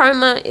not all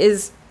karma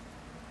is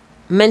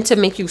meant to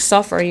make you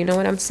suffer, you know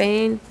what I'm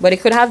saying? But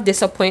it could have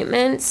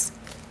disappointments.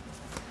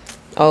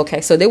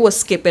 Okay, so they were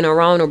skipping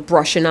around or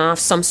brushing off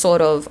some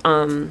sort of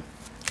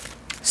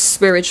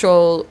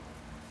spiritual,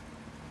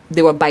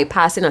 they were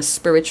bypassing a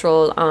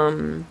spiritual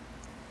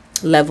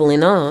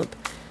leveling up,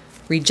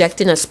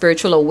 rejecting a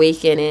spiritual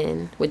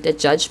awakening with the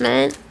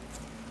Judgment.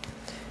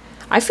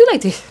 I feel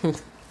like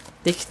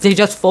they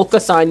just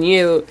focus on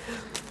you.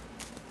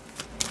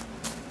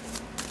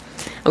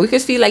 And we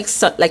could feel like a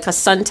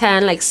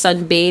suntan, like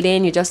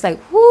sunbathing. You're just like,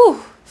 whoo,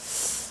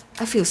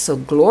 I feel so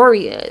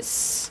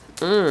glorious.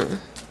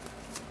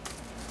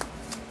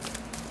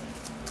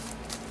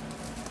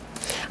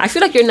 I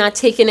feel like you're not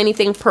taking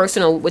anything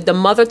personal. With the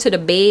mother to the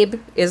babe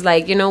is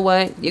like, you know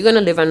what? You're going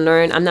to live and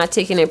learn. I'm not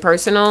taking it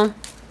personal.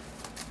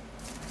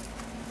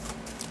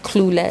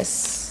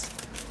 Clueless.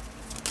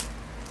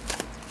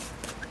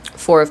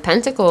 Four of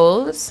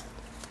Pentacles.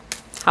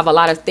 Have a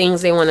lot of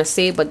things they want to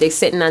say, but they're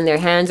sitting on their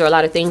hands, or a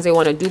lot of things they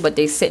want to do, but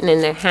they're sitting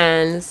in their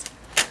hands.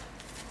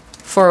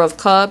 Four of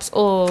Cups.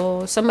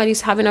 Oh,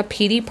 somebody's having a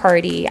pity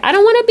party. I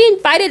don't want to be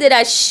invited to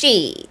that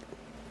shit.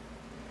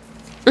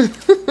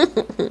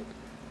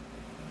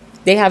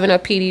 They having a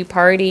pity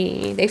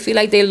party. They feel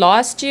like they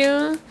lost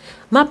you.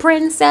 My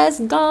princess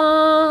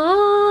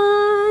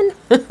gone.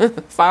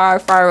 Far,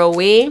 far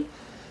away.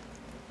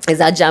 Is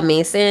that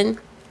Jamaican?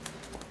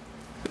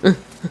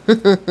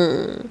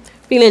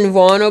 Feeling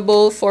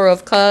vulnerable. Four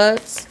of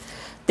Cups.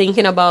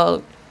 Thinking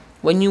about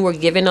when you were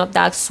giving up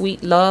that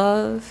sweet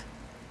love.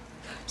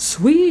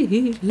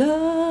 Sweet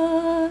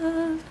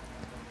love.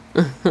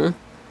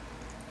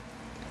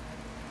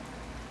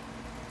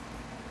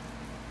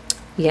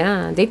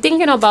 Yeah, they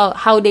thinking about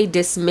how they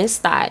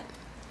dismissed that.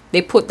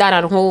 They put that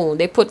on hold.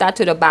 They put that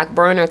to the back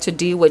burner to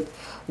deal with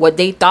what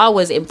they thought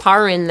was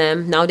empowering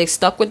them. Now they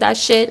stuck with that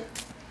shit.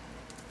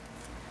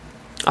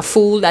 A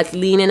fool that's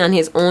leaning on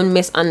his own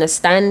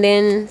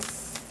misunderstandings.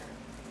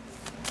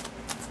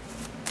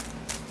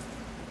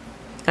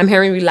 I'm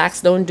hearing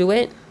relax, don't do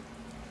it.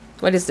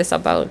 What is this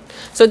about?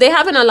 So they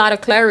having a lot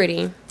of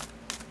clarity.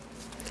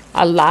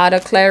 A lot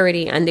of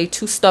clarity. And they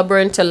too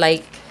stubborn to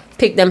like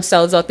pick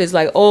themselves up. Is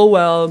like, oh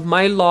well,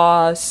 my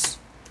loss.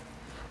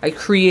 I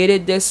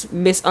created this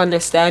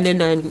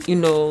misunderstanding and, you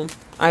know,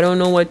 I don't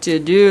know what to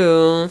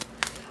do.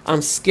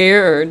 I'm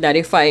scared that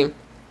if I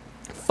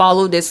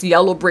follow this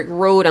yellow brick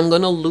road, I'm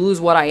gonna lose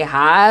what I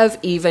have,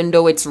 even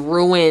though it's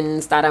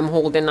ruins that I'm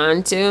holding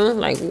on to.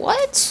 Like,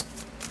 what?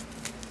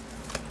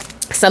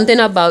 Something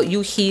about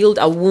you healed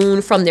a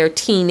wound from their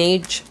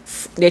teenager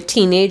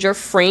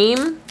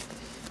frame,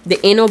 the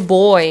inner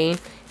boy.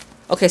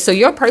 Okay, so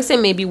your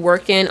person may be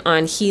working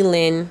on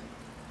healing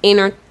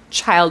inner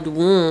child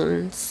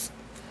wounds.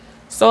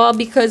 It's all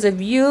because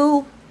of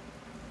you.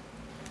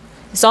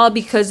 It's all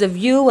because of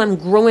you. I'm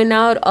growing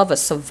out of a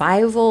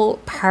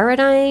survival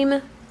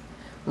paradigm.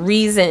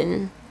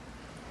 Reason.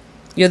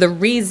 You're the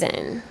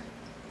reason.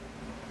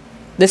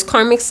 This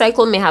karmic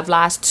cycle may have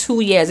lasted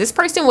 2 years. This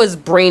person was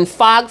brain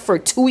fogged for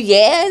 2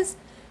 years?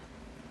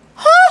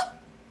 Huh?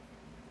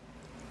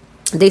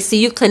 They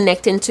see you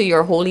connecting to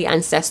your holy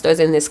ancestors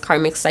in this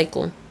karmic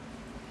cycle.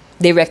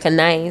 They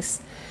recognize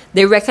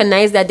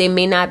that they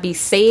may not be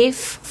safe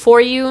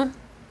for you.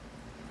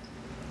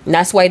 And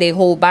that's why they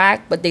hold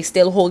back, but they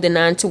still holding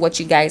on to what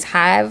you guys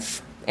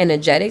have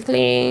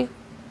energetically.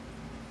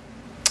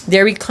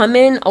 They're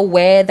becoming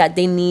aware that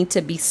they need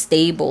to be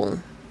stable.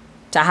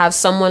 To have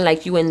someone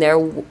like you in their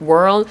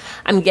world,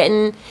 I'm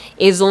getting,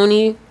 is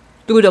only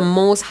through the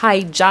Most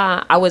High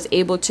Jah I was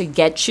able to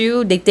get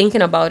you. They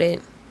thinking about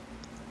it.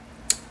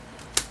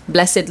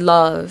 Blessed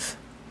love.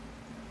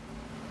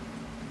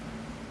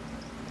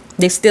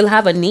 They still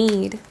have a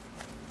need.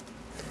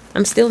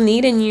 I'm still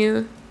needing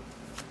you.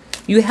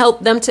 You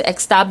help them to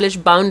establish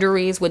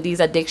boundaries with these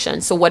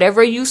addictions. So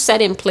whatever you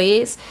set in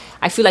place,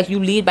 I feel like you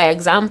lead by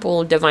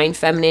example, Divine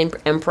Feminine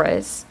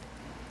Empress.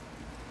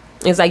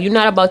 It's like, you're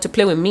not about to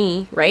play with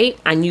me, right?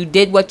 And you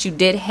did what you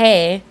did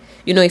here.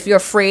 You know, if you're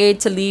afraid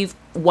to leave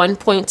one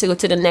point to go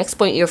to the next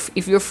point,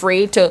 if you're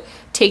afraid to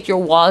take your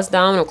walls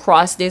down or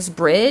cross this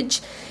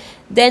bridge,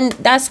 then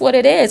that's what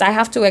it is. I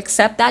have to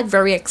accept that.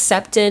 Very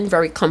accepting,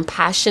 very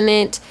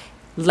compassionate,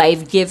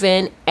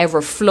 life-giving,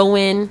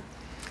 ever-flowing.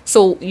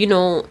 So, you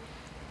know,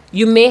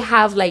 you may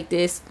have like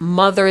this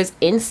mother's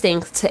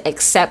instinct to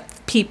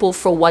accept people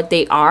for what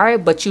they are,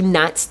 but you're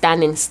not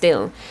standing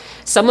still.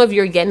 Some of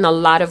you are getting a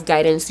lot of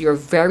guidance. You're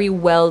very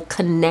well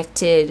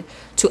connected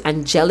to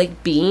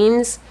angelic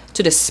beings,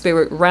 to the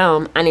spirit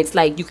realm. And it's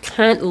like, you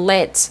can't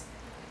let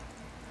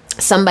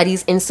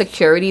somebody's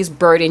insecurities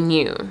burden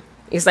you.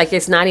 It's like,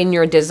 it's not in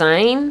your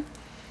design.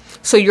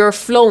 So you're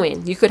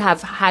flowing. You could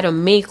have had a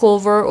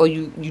makeover, or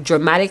you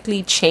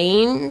dramatically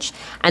change.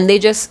 And they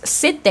just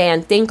sit there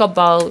and think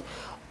about,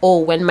 oh,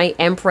 when my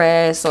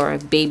empress or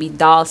baby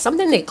doll,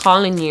 something they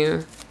calling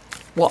you,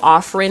 were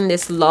offering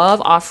this love,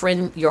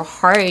 offering your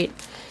heart,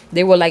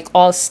 they were like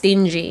all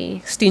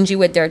stingy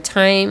with their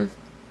time.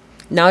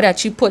 Now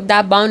that you put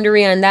that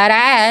boundary on that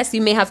ass,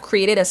 you may have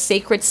created a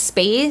sacred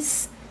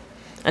space,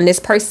 and this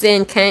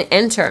person can't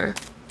enter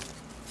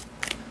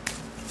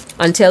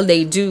until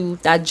they do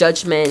that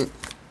judgment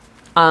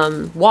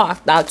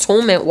walk, that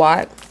atonement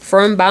walk,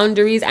 firm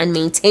boundaries and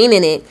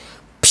maintaining it.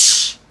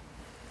 Psh!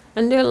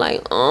 And they're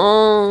like,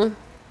 oh,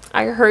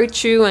 I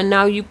hurt you, and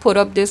now you put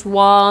up this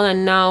wall,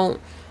 and now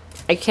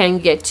I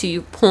can't get to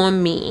you. Poor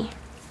me.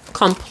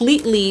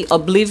 Completely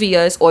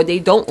oblivious, or they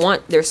don't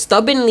want, they're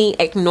stubbornly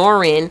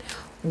ignoring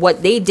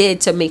what they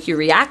did to make you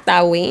react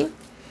that way.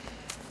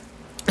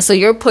 So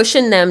you're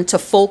pushing them to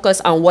focus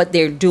on what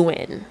they're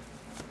doing.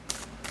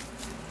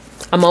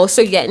 I'm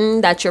also getting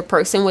that your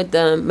person with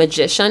the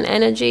magician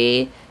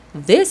energy,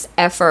 this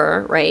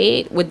effort,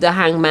 right, with the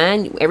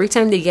hangman, every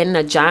time they get in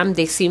a jam,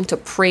 they seem to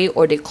pray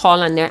or they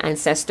call on their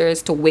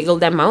ancestors to wiggle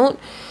them out.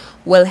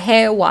 Well,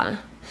 hewa.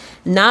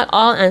 Not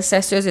all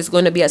ancestors is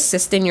going to be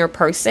assisting your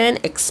person,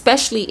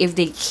 especially if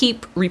they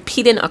keep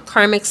repeating a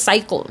karmic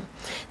cycle.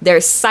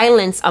 There's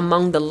silence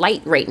among the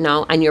light right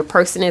now, and your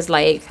person is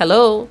like,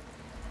 hello,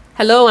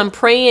 I'm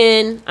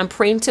praying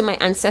to my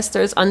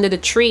ancestors under the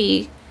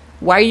tree.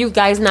 Why are you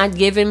guys not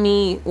giving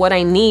me what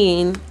I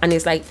need? And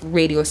it's like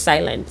radio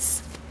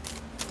silence.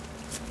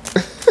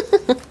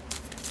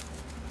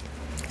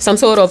 Some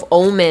sort of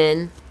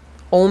omen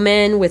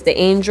with the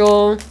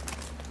angel,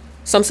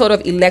 some sort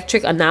of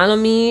electric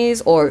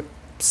anomalies, or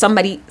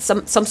somebody,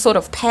 some sort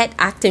of pet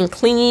acting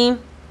clingy,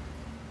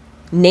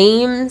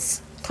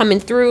 names coming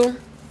through.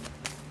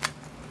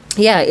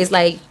 Yeah, it's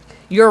like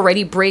you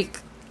already break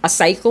a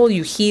cycle,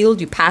 you healed,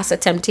 you pass a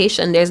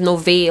temptation. There's no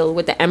veil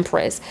with the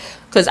empress,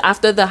 because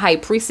after the high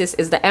priestess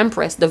is the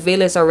empress, the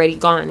veil is already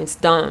gone. It's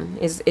done.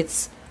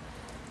 It's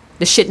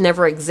the shit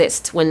never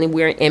exists when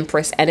we're in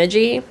empress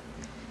energy.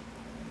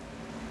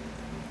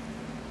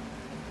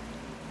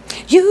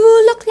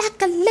 You look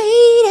like a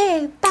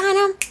lady,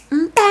 banam,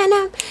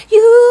 banam.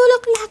 You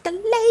look like a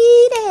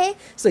lady.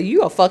 So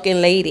you a fucking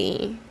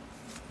lady.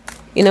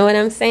 You know what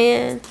I'm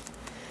saying?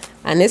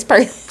 And this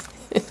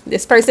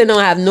person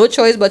don't have no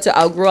choice but to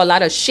outgrow a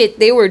lot of shit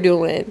they were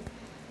doing.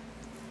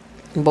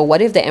 But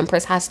what if the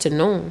empress has to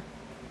know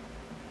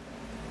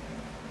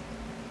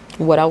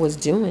what I was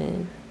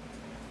doing?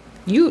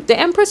 The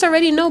empress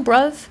already know,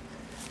 bruv.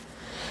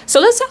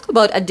 So let's talk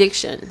about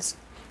addictions.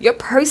 Your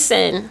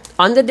person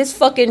under this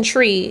fucking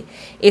tree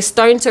is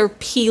starting to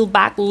peel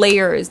back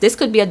layers. This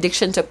could be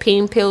addiction to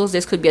pain pills.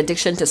 This could be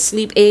addiction to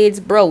sleep aids.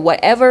 Bro,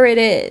 whatever it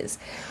is.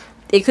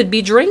 It could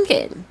be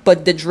drinking,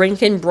 but the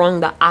drinking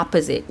brought the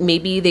opposite.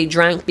 Maybe they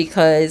drank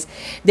because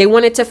they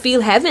wanted to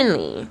feel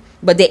heavenly,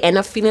 but they end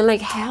up feeling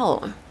like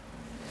hell.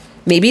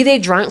 Maybe they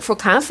drank for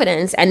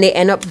confidence and they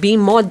end up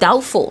being more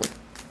doubtful.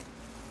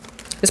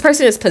 This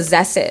person is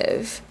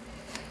possessive.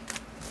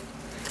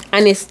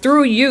 And it's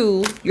through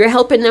you're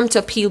helping them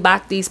to peel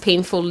back these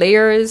painful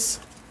layers.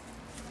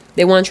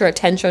 They want your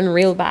attention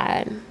real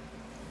bad.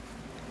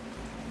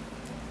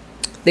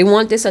 They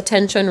want this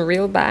attention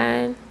real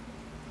bad.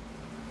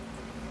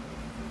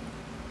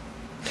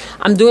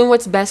 I'm doing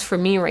what's best for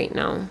me right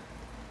now.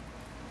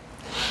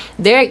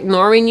 They're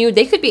ignoring you.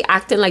 They could be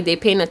acting like they're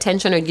paying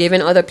attention or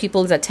giving other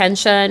people's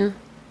attention.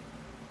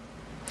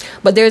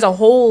 But there's a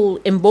hole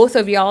in both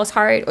of y'all's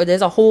heart, or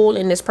there's a hole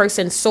in this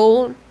person's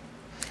soul.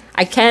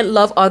 I can't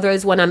love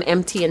others when I'm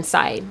empty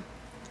inside.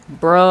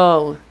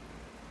 Bro.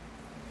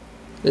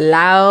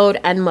 Loud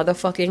and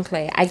motherfucking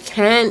clear. I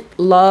can't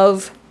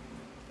love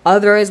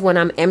others when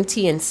I'm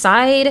empty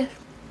inside.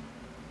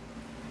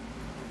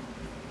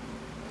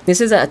 This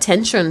is an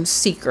attention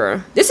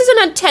seeker. This is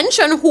an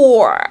attention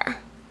whore.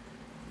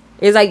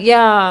 It's like,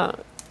 yeah,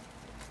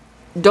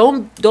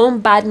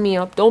 don't bad me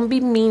up. Don't be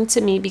mean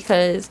to me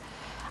because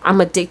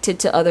I'm addicted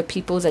to other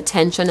people's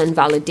attention and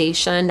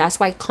validation. That's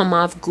why I come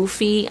off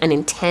goofy and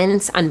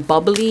intense and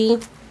bubbly.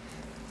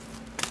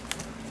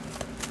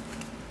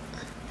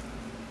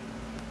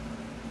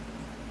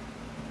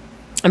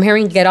 I'm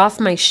hearing get off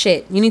my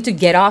shit. You need to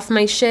get off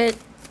my shit.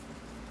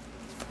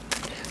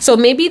 So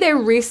maybe they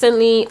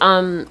recently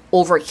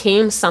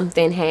overcame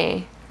something,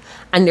 hey,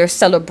 and they're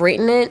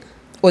celebrating it,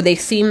 or they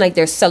seem like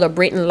they're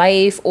celebrating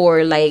life,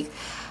 or like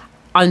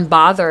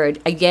unbothered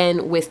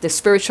again with the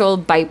spiritual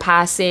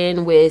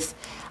bypassing, with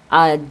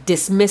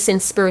dismissing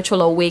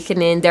spiritual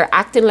awakening. They're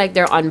acting like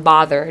they're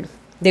unbothered.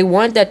 They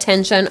want the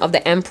attention of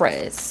the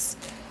Empress.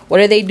 What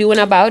are they doing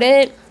about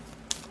it?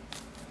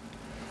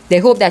 They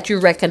hope that you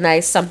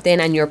recognize something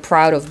and you're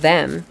proud of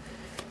them.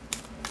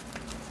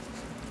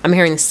 I'm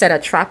hearing set a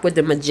trap with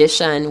the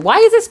Magician. Why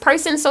is this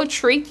person so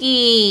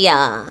tricky?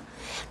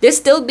 They're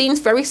still being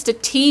very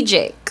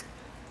strategic.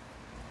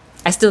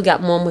 I still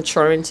got more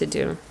maturing to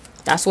do.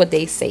 That's what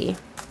they say.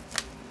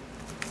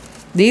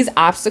 These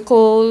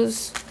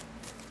obstacles,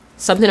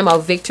 something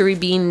about victory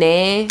being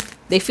there.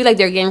 They feel like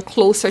they're getting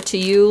closer to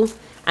you,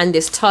 and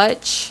this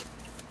touch.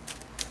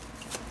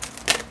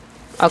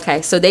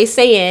 Okay, so they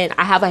saying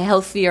I have a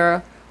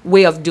healthier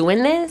way of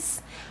doing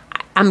this.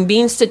 I'm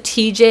being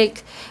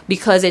strategic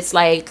because it's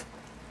like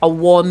a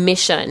war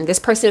mission. This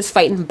person is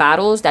fighting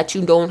battles that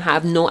you don't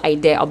have no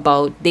idea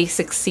about. They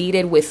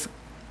succeeded with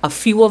a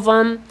few of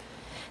them.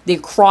 They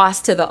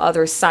crossed to the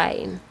other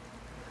side.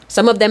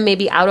 Some of them may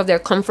be out of their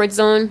comfort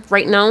zone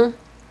right now,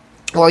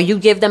 or you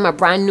give them a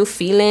brand new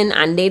feeling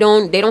and they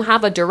don't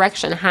have a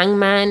direction.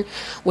 Hangman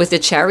with the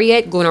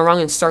Chariot going around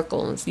in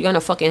circles. You're on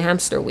a fucking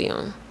hamster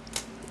wheel.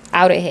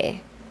 Out of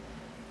here.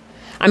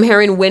 I'm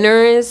hearing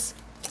winners,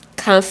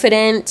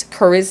 confident,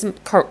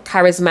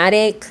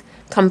 charismatic,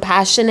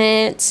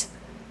 compassionate.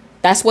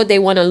 That's what they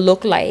want to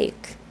look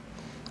like.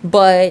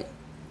 But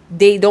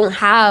they don't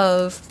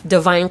have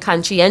divine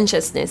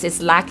conscientiousness.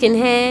 It's lacking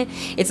here.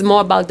 It's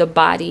more about the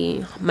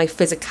body, my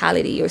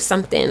physicality, or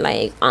something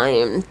like I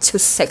am too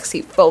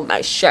sexy for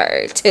my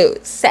shirt. Too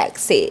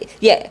sexy.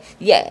 Yeah.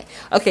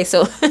 Okay,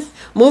 so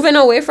moving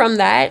away from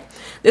that.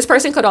 This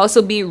person could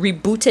also be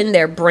rebooting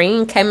their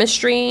brain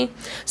chemistry.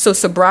 So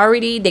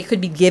sobriety, they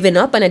could be giving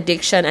up an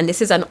addiction, and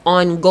this is an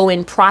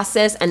ongoing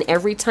process. And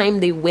every time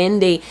they win,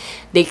 they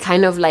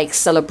kind of like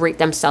celebrate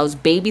themselves,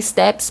 baby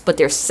steps, but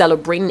they're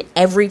celebrating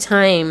every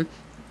time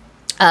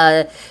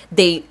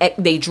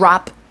they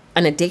drop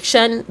an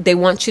addiction. They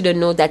want you to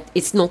know that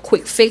it's no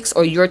quick fix,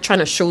 or you're trying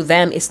to show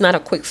them it's not a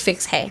quick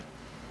fix. Hey,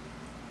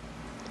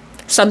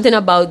 something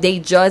about they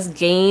just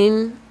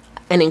gain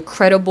an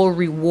incredible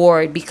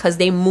reward because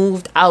they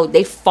moved out.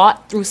 They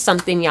fought through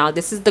something, y'all.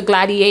 This is the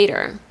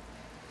gladiator.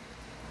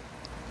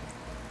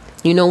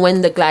 You know,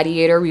 when the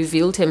gladiator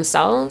revealed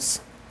himself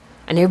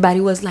and everybody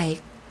was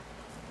like,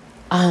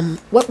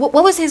 what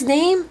was his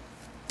name?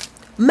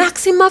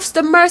 Maximus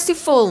the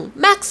Merciful.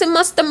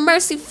 Maximus the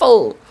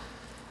Merciful.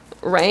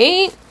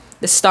 Right?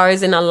 The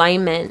stars in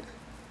alignment.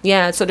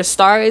 Yeah, so the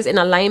stars in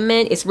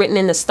alignment, it's written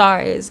in the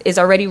stars. It's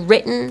already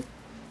written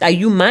that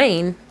you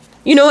mine.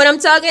 You know what I'm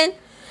talking?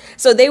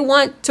 So they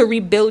want to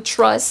rebuild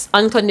trust,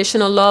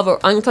 unconditional love or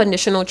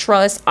unconditional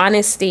trust,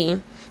 honesty,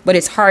 but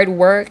it's hard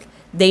work.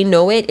 They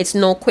know it. It's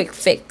no quick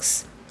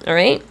fix. All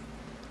right.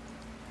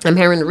 I'm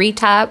hearing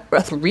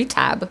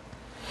retab.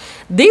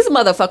 These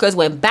motherfuckers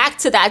went back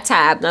to that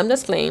tab. I'm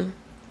just playing.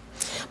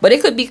 But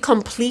it could be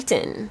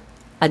completing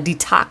a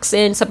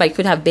detoxing. Somebody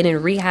could have been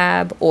in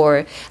rehab,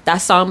 or that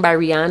song by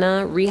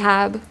Rihanna,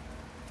 Rehab.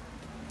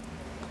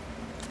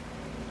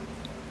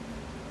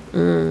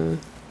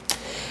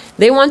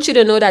 They want you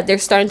to know that they're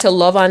starting to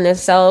love on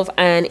themselves,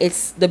 and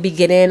it's the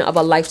beginning of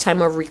a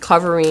lifetime of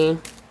recovery.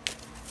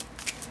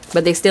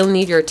 But they still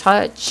need your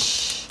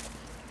touch.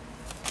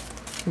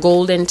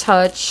 Golden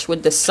touch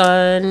with the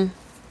sun.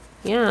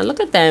 Yeah,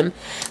 look at them.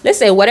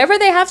 Listen, whatever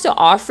they have to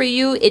offer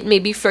you, it may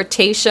be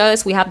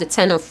flirtatious. We have the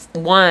 10 of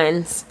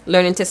Wands,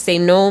 learning to say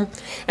no.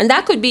 And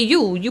that could be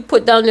you. You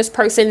put down this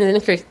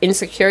person's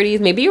insecurities.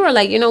 Maybe you were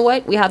like, you know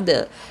what? We have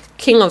the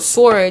King of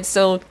Swords.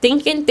 So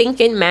thinking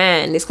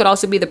man. This could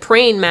also be the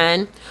praying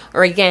man,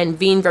 or again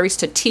being very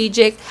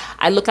strategic.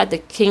 I look at the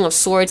King of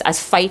Swords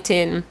as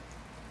fighting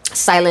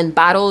silent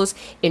battles,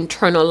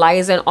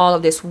 internalizing all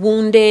of this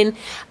wounding,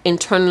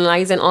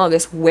 internalizing all of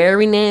this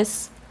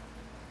weariness.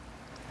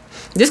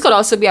 This could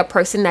also be a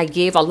person that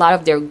gave a lot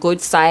of their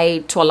good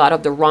side to a lot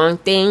of the wrong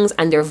things,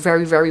 and they're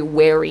very, very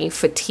weary,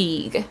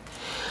 fatigue.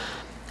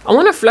 I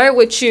want to flirt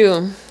with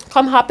you.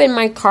 Come hop in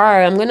my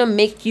car. I'm gonna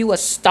make you a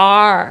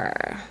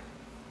star.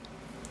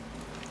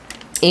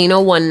 Ain't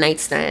no one night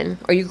stand.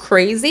 Are you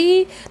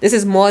crazy? This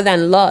is more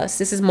than lust.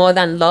 This is more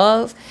than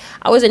love.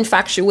 I was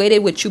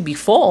infatuated with you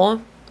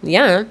before.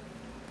 Yeah.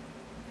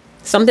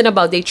 Something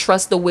about they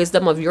trust the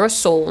wisdom of your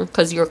soul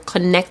because you're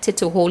connected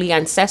to holy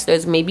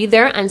ancestors. Maybe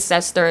their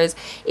ancestors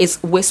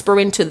is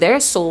whispering to their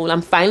soul,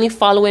 I'm finally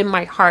following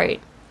my heart.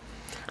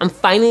 I'm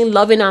finally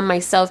loving on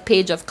myself,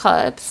 Page of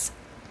Cups.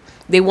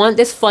 They want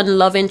this fun,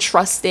 loving,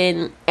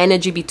 trusting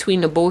energy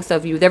between the both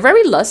of you. They're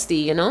very lusty,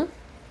 you know.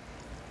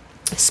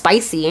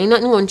 Spicy. Ain't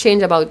nothing going to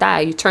change about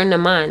that. You turn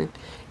them on.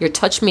 Your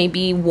touch may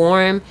be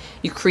warm.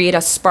 You create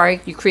a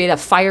spark. You create a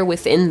fire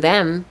within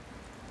them.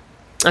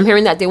 I'm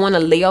hearing that they want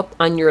to lay up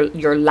on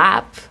your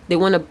lap. They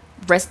want to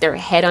rest their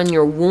head on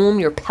your womb,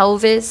 your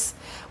pelvis.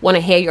 Want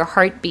to hear your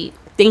heartbeat.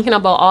 Thinking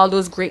about all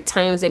those great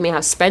times they may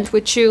have spent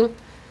with you.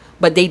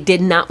 But they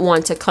did not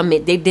want to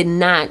commit. They did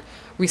not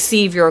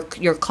receive your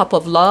cup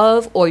of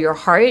love or your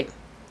heart.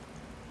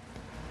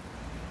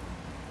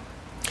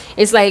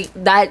 It's like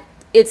that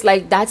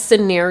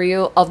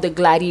scenario of the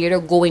gladiator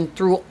going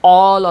through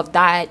all of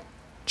that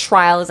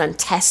trials and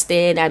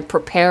testing and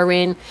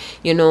preparing,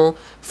 you know,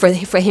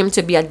 for him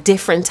to be a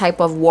different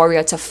type of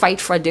warrior, to fight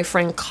for a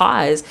different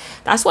cause.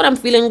 That's what I'm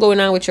feeling going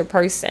on with your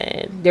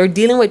person. They're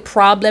dealing with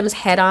problems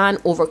head on,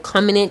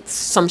 overcoming it,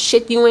 some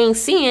shit you ain't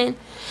seeing.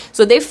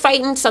 So they're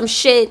fighting some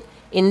shit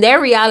in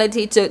their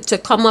reality to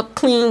come up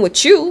clean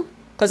with you.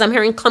 Because I'm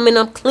hearing coming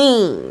up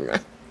clean.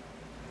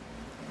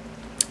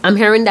 I'm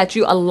hearing that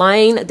you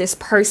align this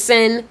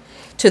person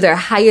to their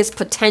highest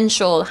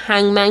potential.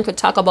 Hangman could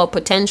talk about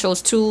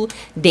potentials too.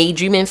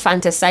 Daydreaming,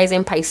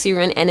 fantasizing,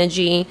 Piscean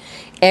energy.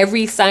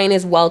 Every sign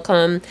is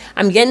welcome.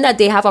 I'm getting that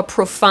they have a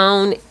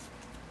profound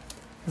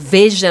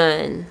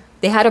vision.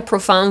 They had a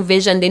profound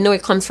vision. They know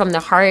it comes from the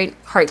heart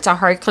to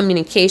heart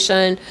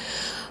communication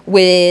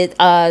with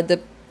the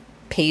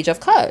Page of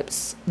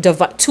Cups,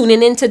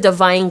 tuning into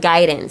divine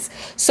guidance.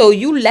 So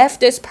you left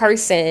this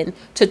person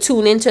to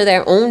tune into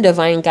their own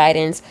divine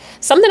guidance.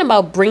 Something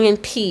about bringing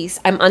peace.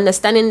 I'm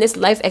understanding this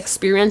life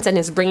experience and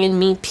it's bringing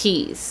me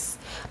peace.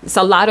 It's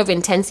a lot of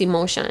intense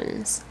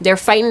emotions. They're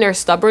fighting their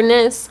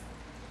stubbornness.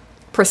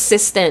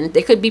 Persistent.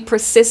 They could be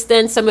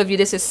persistent. Some of you,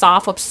 this is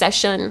soft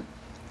obsession.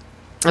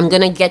 I'm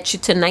gonna get you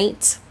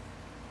tonight.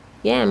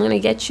 Yeah, I'm gonna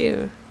get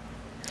you.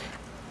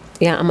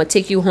 Yeah, I'm gonna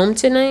take you home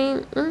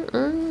tonight.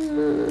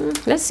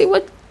 Let's see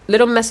what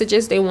little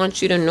messages they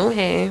want you to know.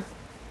 Hey,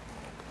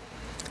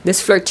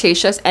 this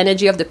flirtatious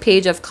energy of the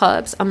Page of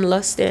Cups. I'm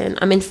lusting.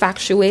 I'm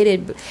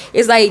infatuated.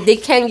 It's like they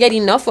can't get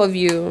enough of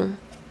you.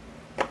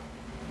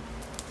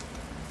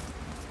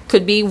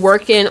 Could be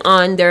working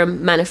on their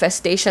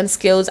manifestation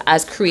skills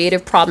as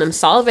creative problem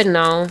solving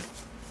now.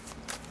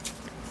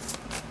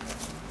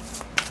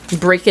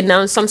 Breaking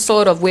down some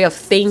sort of way of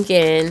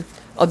thinking.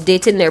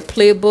 Updating their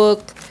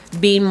playbook.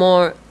 Being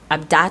more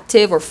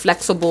adaptive or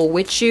flexible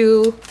with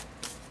you.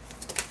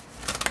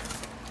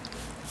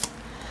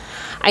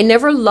 I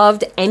never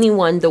loved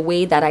anyone the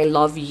way that I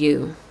love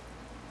you.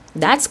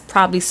 That's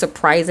probably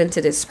surprising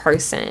to this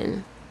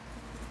person.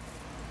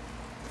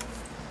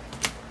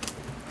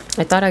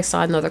 I thought I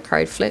saw another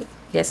card flip.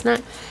 Guess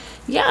not.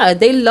 Yeah,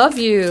 they love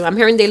you. I'm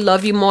hearing they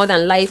love you more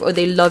than life, or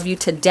they love you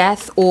to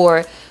death,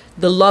 or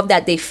the love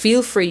that they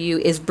feel for you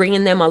is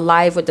bringing them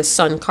alive with the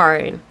Sun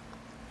card.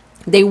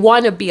 They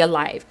want to be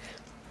alive.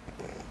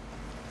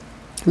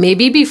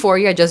 Maybe before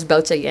you're just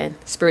belch again.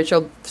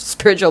 Spiritual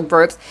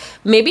burps.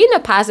 Maybe in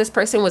the past this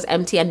person was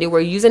empty and they were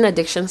using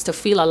addictions to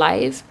feel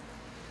alive.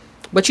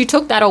 But you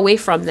took that away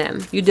from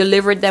them. You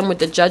delivered them with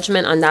the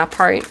judgment on that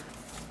part.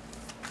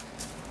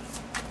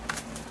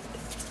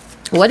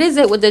 What is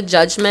it with the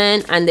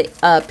judgment and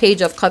the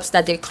Page of Cups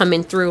that they're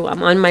coming through?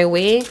 I'm on my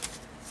way.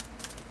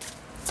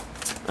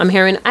 I'm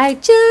hearing, I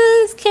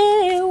just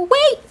can't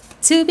wait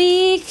to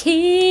be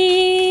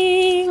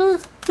king.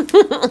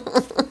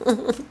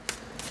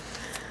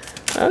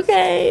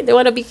 Okay, they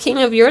want to be king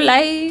of your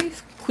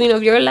life, queen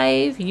of your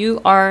life.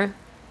 You are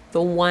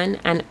the one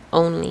and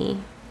only.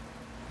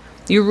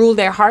 You rule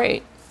their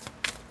heart.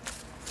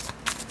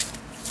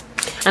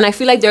 And I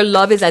feel like their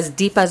love is as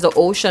deep as the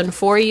ocean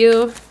for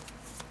you.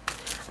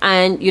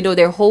 And, you know,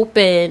 they're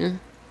hoping,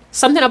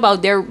 something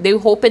about they're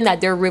hoping that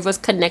their rivers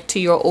connect to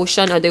your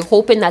ocean, or they're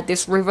hoping that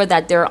this river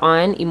that they're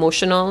on,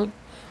 emotional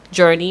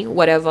journey,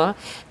 whatever,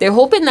 they're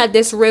hoping that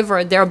this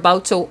river they're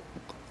about to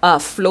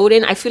float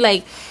in. I feel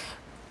like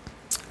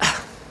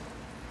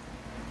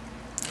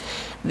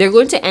they're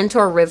going to enter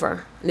a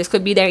river. This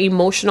could be their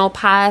emotional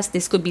past.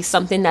 This could be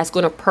something that's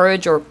going to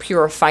purge or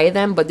purify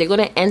them. But they're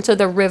going to enter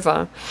the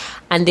river.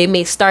 And they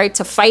may start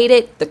to fight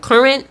it, the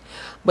current.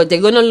 But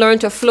they're going to learn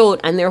to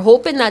float. And they're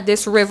hoping that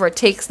this river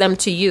takes them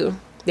to you.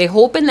 They're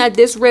hoping that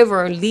this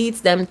river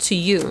leads them to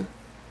you.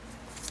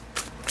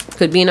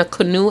 Could be in a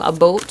canoe, a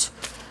boat.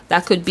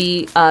 That could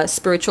be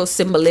spiritual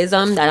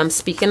symbolism that I'm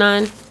speaking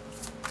on.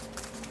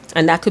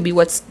 And that could be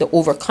what's the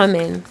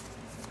overcoming.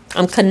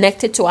 I'm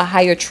connected to a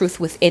higher truth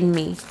within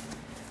me.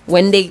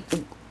 When they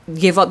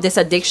give up this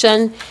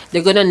addiction,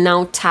 they're going to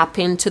now tap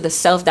into the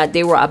self that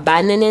they were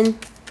abandoning.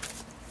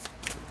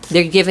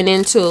 They're giving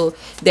in to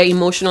their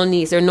emotional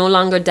needs. They're no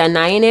longer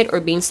denying it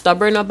or being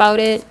stubborn about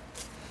it.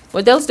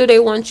 What else do they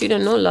want you to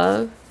know,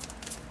 love?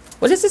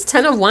 What is this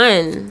 10 of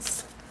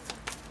Wands?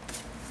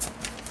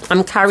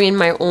 I'm carrying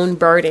my own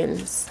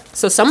burdens.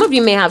 So some of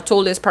you may have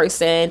told this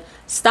person,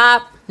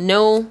 stop,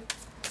 no,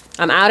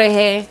 I'm out of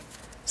here.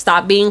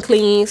 Stop being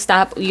clean.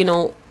 Stop, you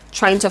know,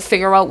 trying to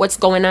figure out what's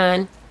going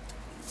on.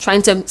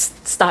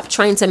 Stop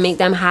trying to make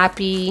them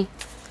happy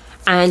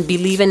and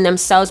believe in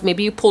themselves.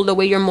 Maybe you pulled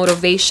away your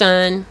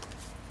motivation.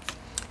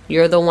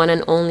 You're the one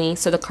and only.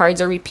 So the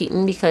cards are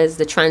repeating because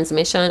the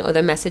transmission or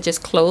the message is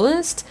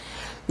closed.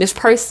 This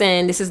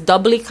person, this is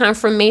doubly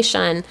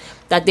confirmation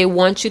that they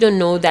want you to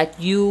know that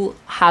you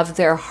have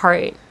their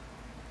heart.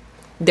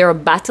 They're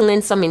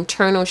battling some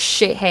internal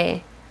shit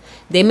here.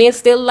 They may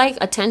still like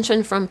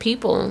attention from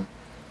people.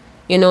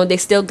 You know, they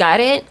still got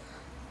it.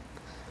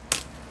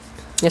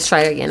 Let's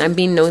try it again. I'm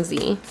being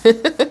nosy.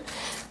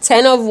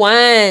 10 of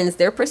Wands.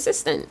 They're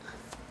persistent.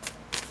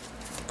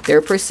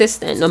 They're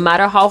persistent. No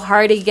matter how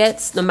hard it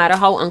gets, no matter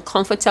how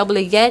uncomfortable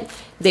it gets,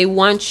 they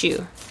want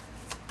you.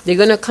 They're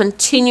going to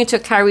continue to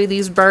carry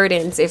these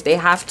burdens if they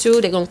have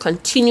to. They're going to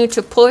continue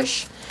to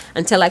push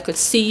until I could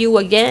see you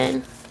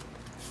again.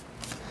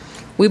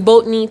 We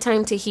both need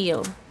time to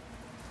heal.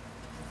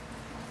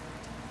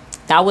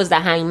 That was the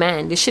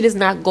Hangman. This shit is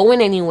not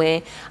going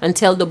anywhere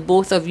until the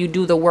both of you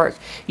do the work.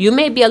 You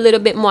may be a little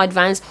bit more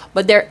advanced,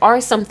 but there are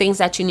some things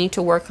that you need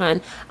to work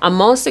on.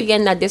 I'm also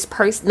again that this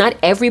person, not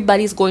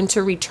everybody's going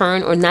to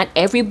return, or not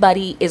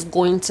everybody is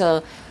going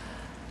to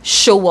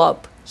show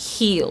up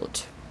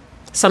healed.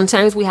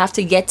 Sometimes we have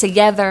to get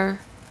together.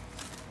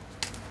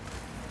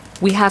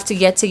 We have to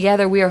get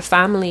together. We are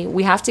family.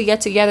 We have to get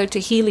together to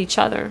heal each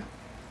other.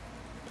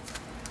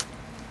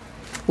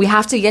 We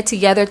have to get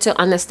together to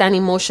understand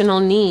emotional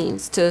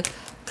needs, to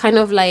kind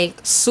of like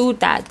soothe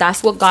that.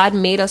 That's what God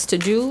made us to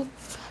do.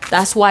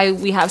 That's why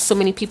we have so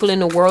many people in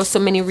the world, so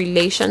many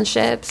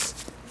relationships.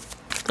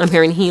 I'm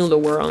hearing heal the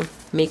world,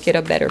 make it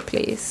a better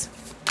place.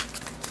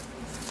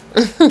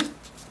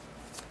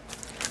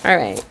 All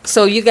right.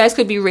 So you guys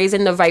could be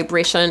raising the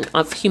vibration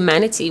of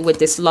humanity with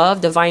this love,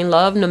 divine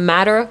love, no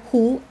matter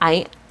who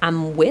I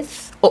am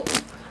with. Oh,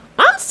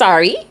 I'm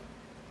sorry.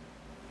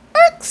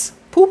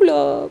 Pull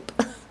up.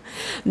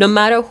 No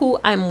matter who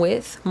I'm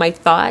with, my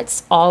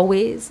thoughts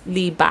always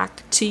lead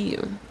back to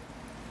you.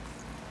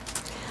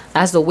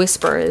 As the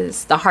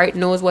whispers, the heart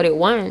knows what it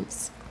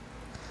wants.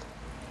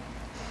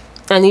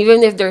 And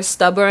even if they're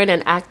stubborn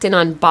and acting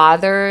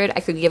unbothered, I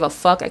could give a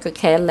fuck, I could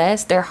care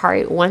less, their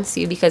heart wants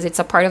you because it's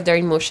a part of their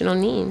emotional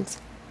needs.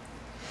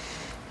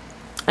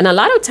 And a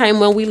lot of time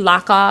when we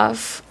lock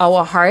off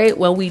our heart,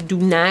 when we do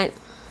not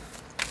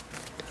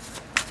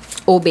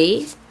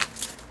obey,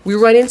 we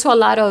run into a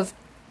lot of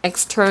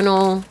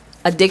external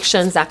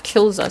addictions that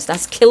kills us,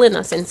 that's killing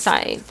us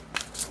inside.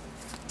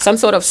 Some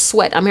sort of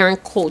sweat. I'm hearing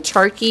cold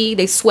turkey.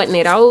 They sweating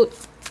it out.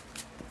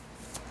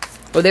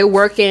 Or they're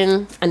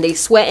working and they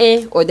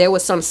sweating. Or there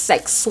was some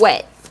sex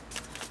sweat.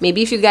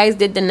 Maybe if you guys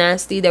did the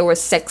nasty, there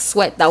was sex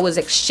sweat that was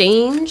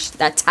exchanged,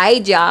 that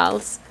tied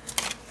y'all's.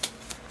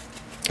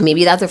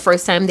 Maybe that's the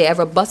first time they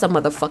ever bust a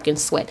motherfucking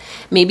sweat.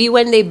 Maybe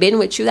when they been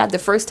with you, that's the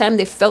first time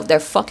they felt their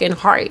fucking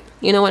heart.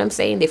 You know what I'm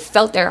saying? They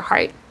felt their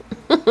heart.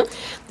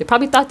 They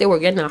probably thought they were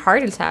getting a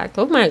heart attack.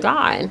 Oh my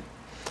God.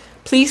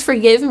 Please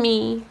forgive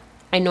me.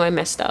 I know I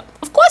messed up.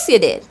 Of course you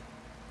did.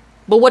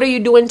 But what are you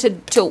doing to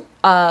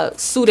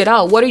suit it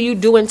out? What are you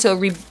doing to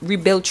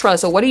rebuild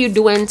trust? Or what are you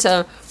doing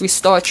to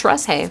restore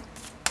trust? Hey,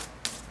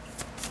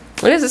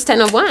 what is this 10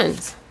 of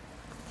Wands?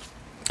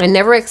 I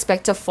never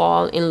expect to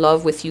fall in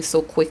love with you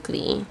so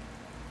quickly.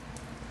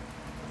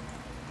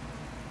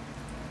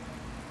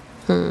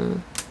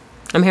 I'm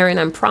hearing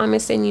I'm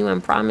promising you.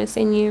 I'm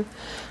promising you.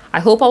 I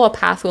hope our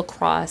path will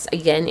cross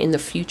again in the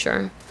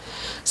future.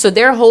 So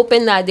they're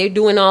hoping that they're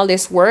doing all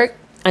this work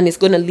and it's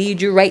going to lead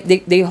you right.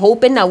 They're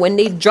hoping that when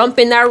they jump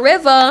in that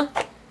river,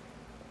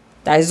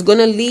 that is going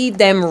to lead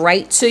them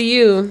right to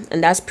you.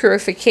 And that's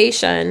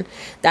purification.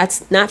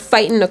 That's not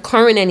fighting the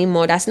current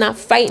anymore. That's not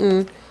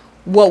fighting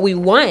what we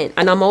want.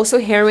 And I'm also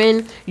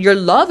hearing your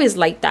love is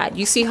like that.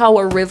 You see how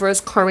a river's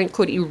current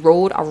could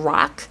erode a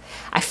rock?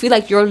 I feel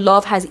like your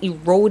love has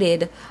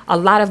eroded a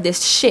lot of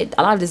this shit,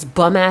 a lot of this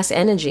bum ass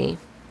energy.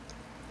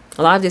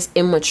 A lot of this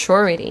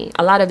immaturity,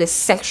 a lot of this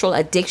sexual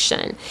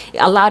addiction,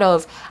 a lot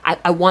of,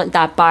 I want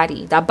that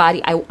body,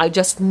 I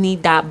just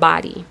need that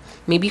body.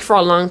 Maybe for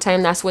a long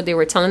time, that's what they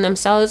were telling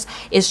themselves.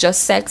 It's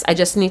just sex. I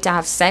just need to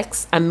have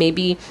sex and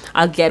maybe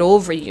I'll get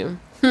over you.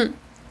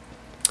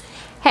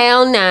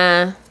 Hell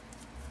nah.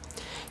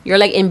 You're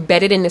like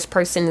embedded in this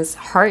person's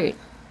heart.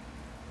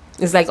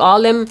 It's like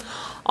all them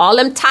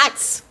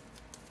tats,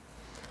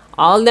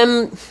 all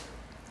them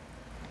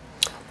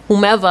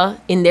whomever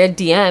in their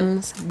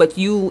DMs, but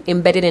you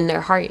embedded in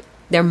their heart.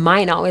 Their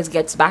mind always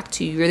gets back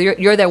to you.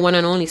 You're their one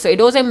and only. So it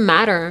doesn't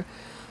matter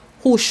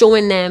who's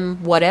showing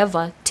them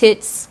whatever,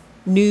 tits,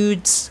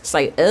 nudes. It's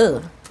like,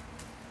 ugh,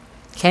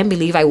 can't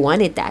believe I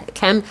wanted that.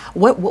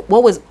 What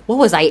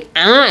was I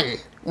on?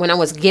 when I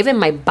was giving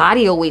my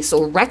body away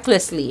so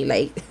recklessly.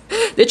 Like,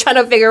 they're trying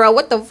to figure out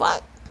what the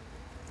fuck.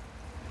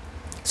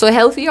 So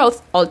healthy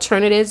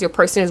alternatives your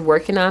person is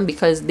working on,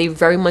 because they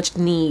very much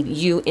need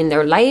you in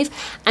their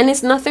life. And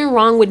it's nothing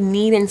wrong with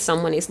needing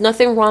someone. It's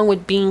nothing wrong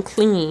with being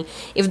clingy.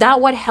 If that's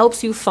what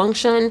helps you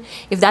function,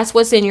 if that's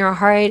what's in your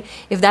heart,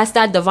 if that's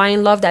that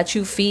divine love that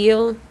you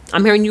feel,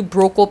 I'm hearing you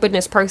broke open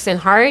this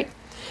person's heart.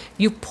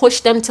 You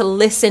push them to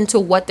listen to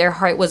what their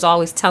heart was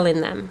always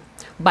telling them.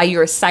 By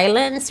your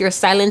silence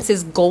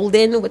is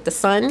golden with the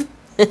sun.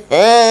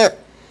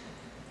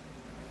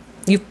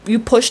 You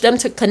push them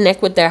to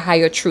connect with their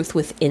higher truth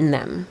within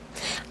them.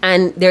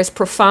 And there's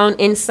profound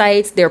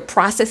insights. They're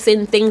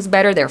processing things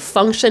better. They're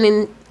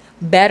functioning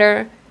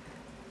better.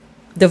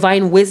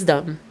 Divine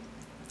wisdom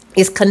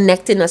is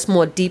connecting us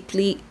more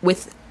deeply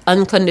with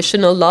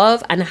unconditional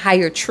love and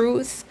higher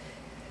truth.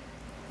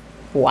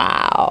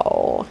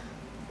 Wow.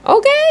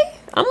 Okay,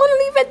 I'm going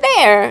to leave it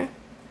there.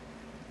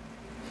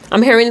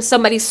 I'm hearing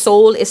somebody's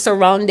soul is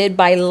surrounded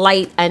by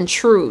light and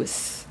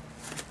truth.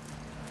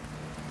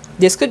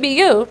 This could be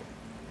you.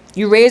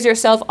 You raise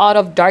yourself out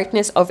of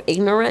darkness of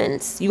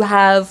ignorance. You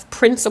have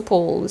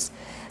principles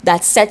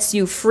that sets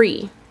you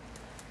free.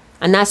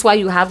 And that's why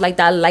you have like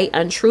that light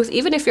and truth.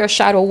 Even if you're a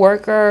shadow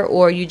worker,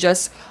 or you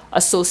just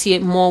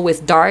associate more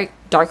with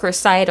darker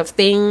side of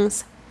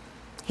things,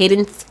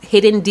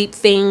 hidden deep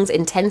things,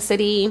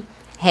 intensity,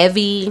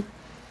 heavy,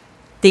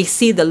 they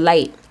see the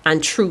light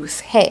and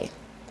truth. Hey,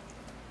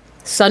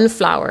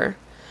 sunflower.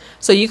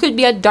 So you could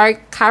be a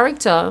dark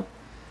character,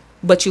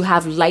 but you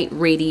have light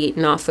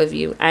radiating off of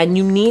you, and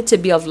you need to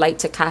be of light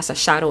to cast a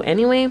shadow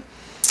anyway.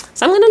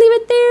 So I'm gonna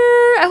leave it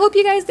there. I hope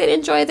you guys did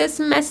enjoy this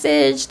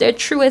message. Their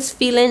truest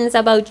feelings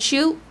about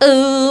you.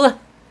 Ooh,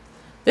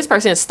 this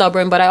person is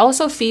stubborn, but I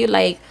also feel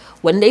like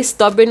when they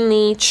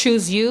stubbornly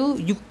choose you,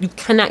 you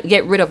cannot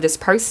get rid of this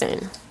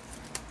person.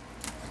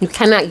 You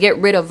cannot get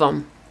rid of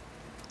them.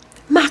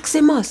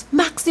 Maximus,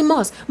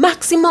 Maximus,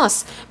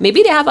 Maximus.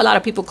 Maybe they have a lot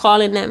of people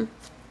calling them,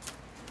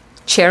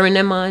 cheering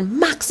them on.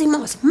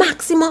 Maximus,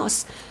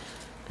 Maximus.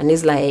 And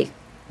it's like,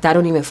 that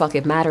don't even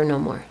fucking matter no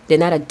more. They're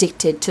not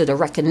addicted to the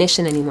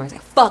recognition anymore. It's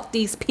like, fuck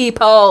these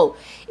people.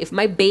 If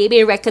my baby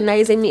ain't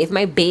recognizing me, if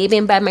my baby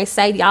ain't by my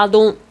side, y'all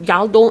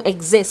don't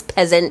exist,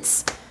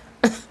 peasants.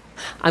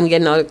 I'm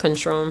getting out of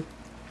control.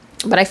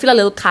 But I feel a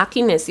little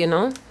cockiness, you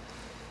know.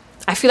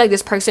 I feel like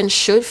this person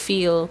should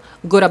feel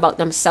good about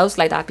themselves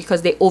like that,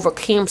 because they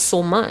overcame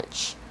so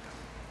much.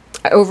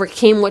 I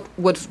overcame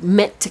what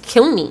meant to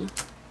kill me.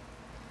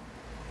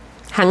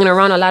 Hanging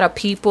around a lot of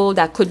people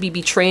that could be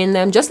betraying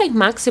them, just like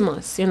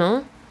Maximus, you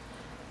know.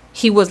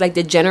 He was like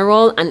the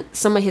general, and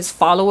some of his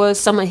followers,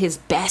 some of his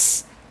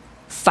best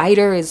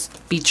fighters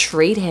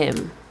betrayed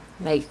him.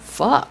 Like,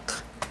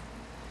 fuck.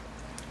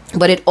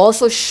 But it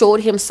also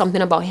showed him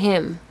something about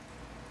him.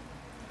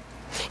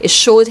 It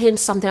showed him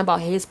something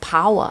about his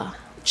power.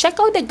 Check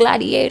out the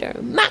Gladiator.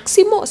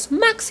 Maximus,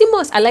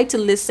 Maximus. I like to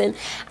listen.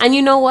 And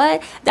you know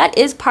what? That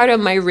is part of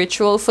my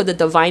ritual for the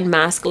Divine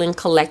Masculine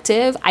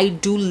Collective. I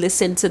do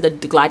listen to the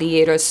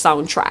Gladiator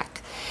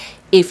soundtrack.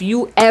 If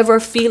you ever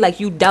feel like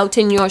you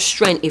doubting your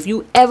strength, if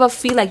you ever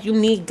feel like you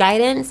need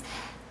guidance,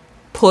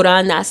 put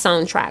on that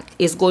soundtrack.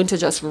 It's going to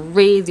just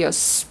raise your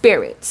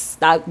spirits.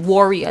 That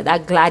warrior,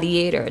 that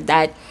gladiator,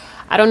 that,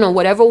 I don't know,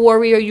 whatever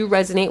warrior you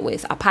resonate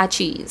with.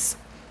 Apaches.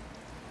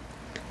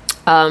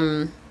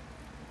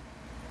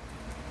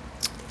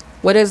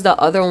 What is the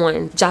other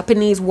one?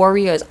 Japanese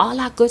warriors, all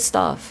that good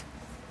stuff.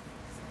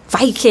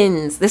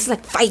 Vikings. This is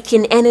like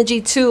Viking energy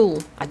too.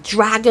 A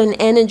dragon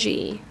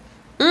energy.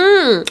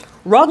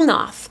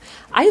 Ragnath.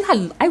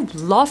 I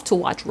love to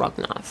watch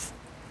Ragnath.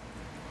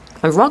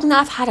 And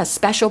Ragnath had a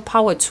special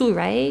power too,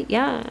 right?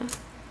 Yeah.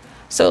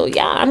 So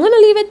yeah, I'm gonna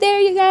leave it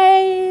there, you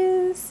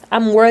guys.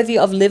 I'm worthy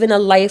of living a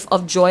life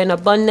of joy and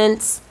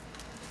abundance.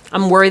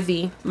 I'm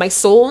worthy. My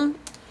soul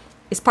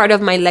is part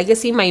of my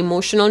legacy, my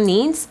emotional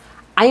needs.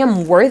 I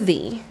am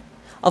worthy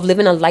of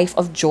living a life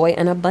of joy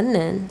and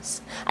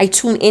abundance. I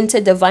tune into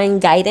divine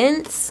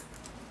guidance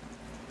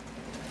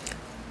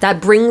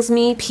that brings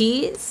me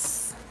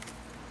peace.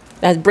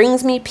 That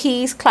brings me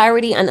peace,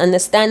 clarity, and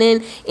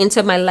understanding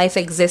into my life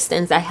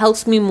existence. That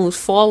helps me move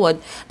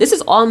forward. This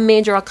is all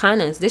major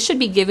arcanas. This should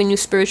be giving you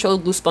spiritual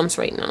goosebumps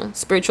right now.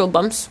 Spiritual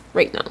bumps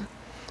right now.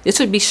 This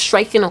would be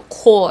striking a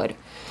chord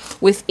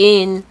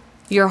within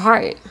your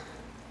heart.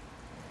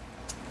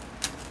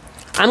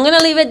 I'm going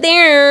to leave it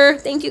there.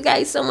 Thank you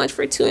guys so much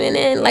for tuning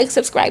in. Like,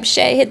 subscribe,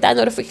 share, hit that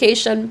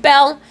notification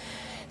bell.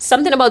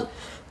 Something about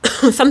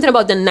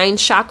the ninth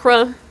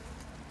chakra.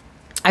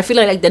 I feel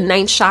like the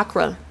ninth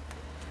chakra.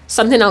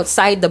 Something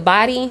outside the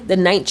body, the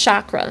ninth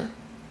chakra.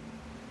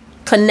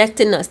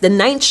 Connecting us. The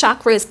ninth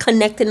chakra is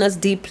connecting us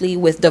deeply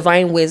with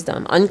divine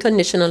wisdom,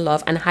 unconditional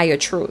love, and higher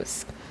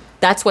truth.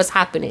 That's what's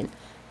happening.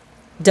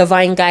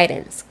 Divine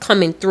guidance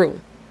coming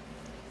through.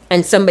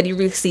 And somebody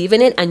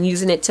receiving it and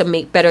using it to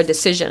make better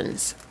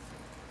decisions.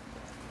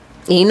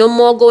 Ain't no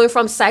more going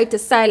from side to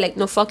side like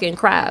no fucking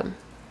crab.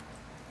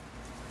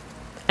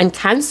 And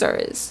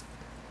cancers.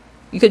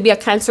 You could be a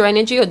Cancer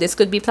energy, or this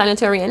could be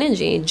planetary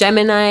energy.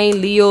 Gemini,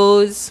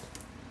 Leos,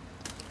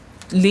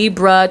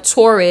 Libra,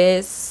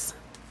 Taurus,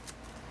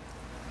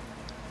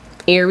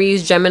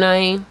 Aries,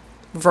 Gemini,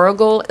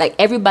 Virgo. Like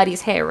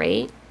everybody's here,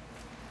 right?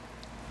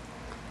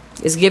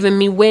 It's giving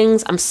me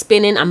wings. I'm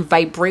spinning. I'm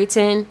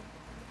vibrating.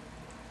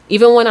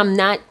 Even when I'm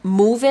not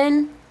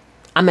moving,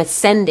 I'm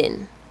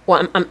ascending.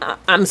 Or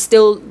I'm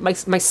still, my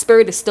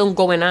spirit is still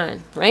going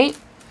on, right?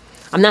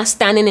 I'm not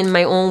standing in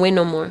my own way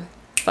no more.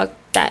 Fuck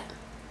that.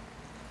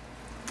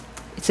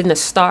 It's in the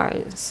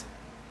stars.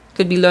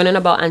 Could be learning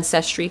about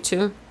ancestry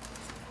too.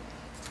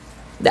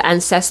 The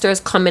ancestors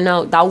coming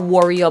out. That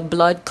warrior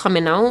blood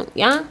coming out.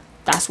 Yeah.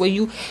 That's where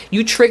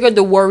you trigger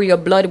the warrior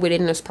blood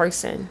within this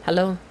person.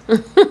 Hello.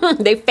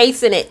 They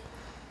facing it.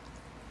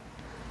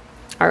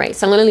 All right,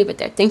 so I'm going to leave it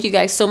there. Thank you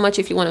guys so much.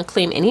 If you want to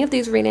claim any of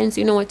these readings,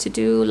 you know what to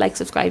do. Like,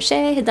 subscribe,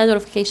 share, hit that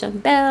notification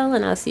bell,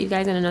 and I'll see you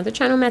guys in another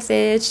channel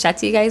message. Chat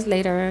to you guys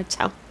later.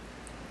 Ciao.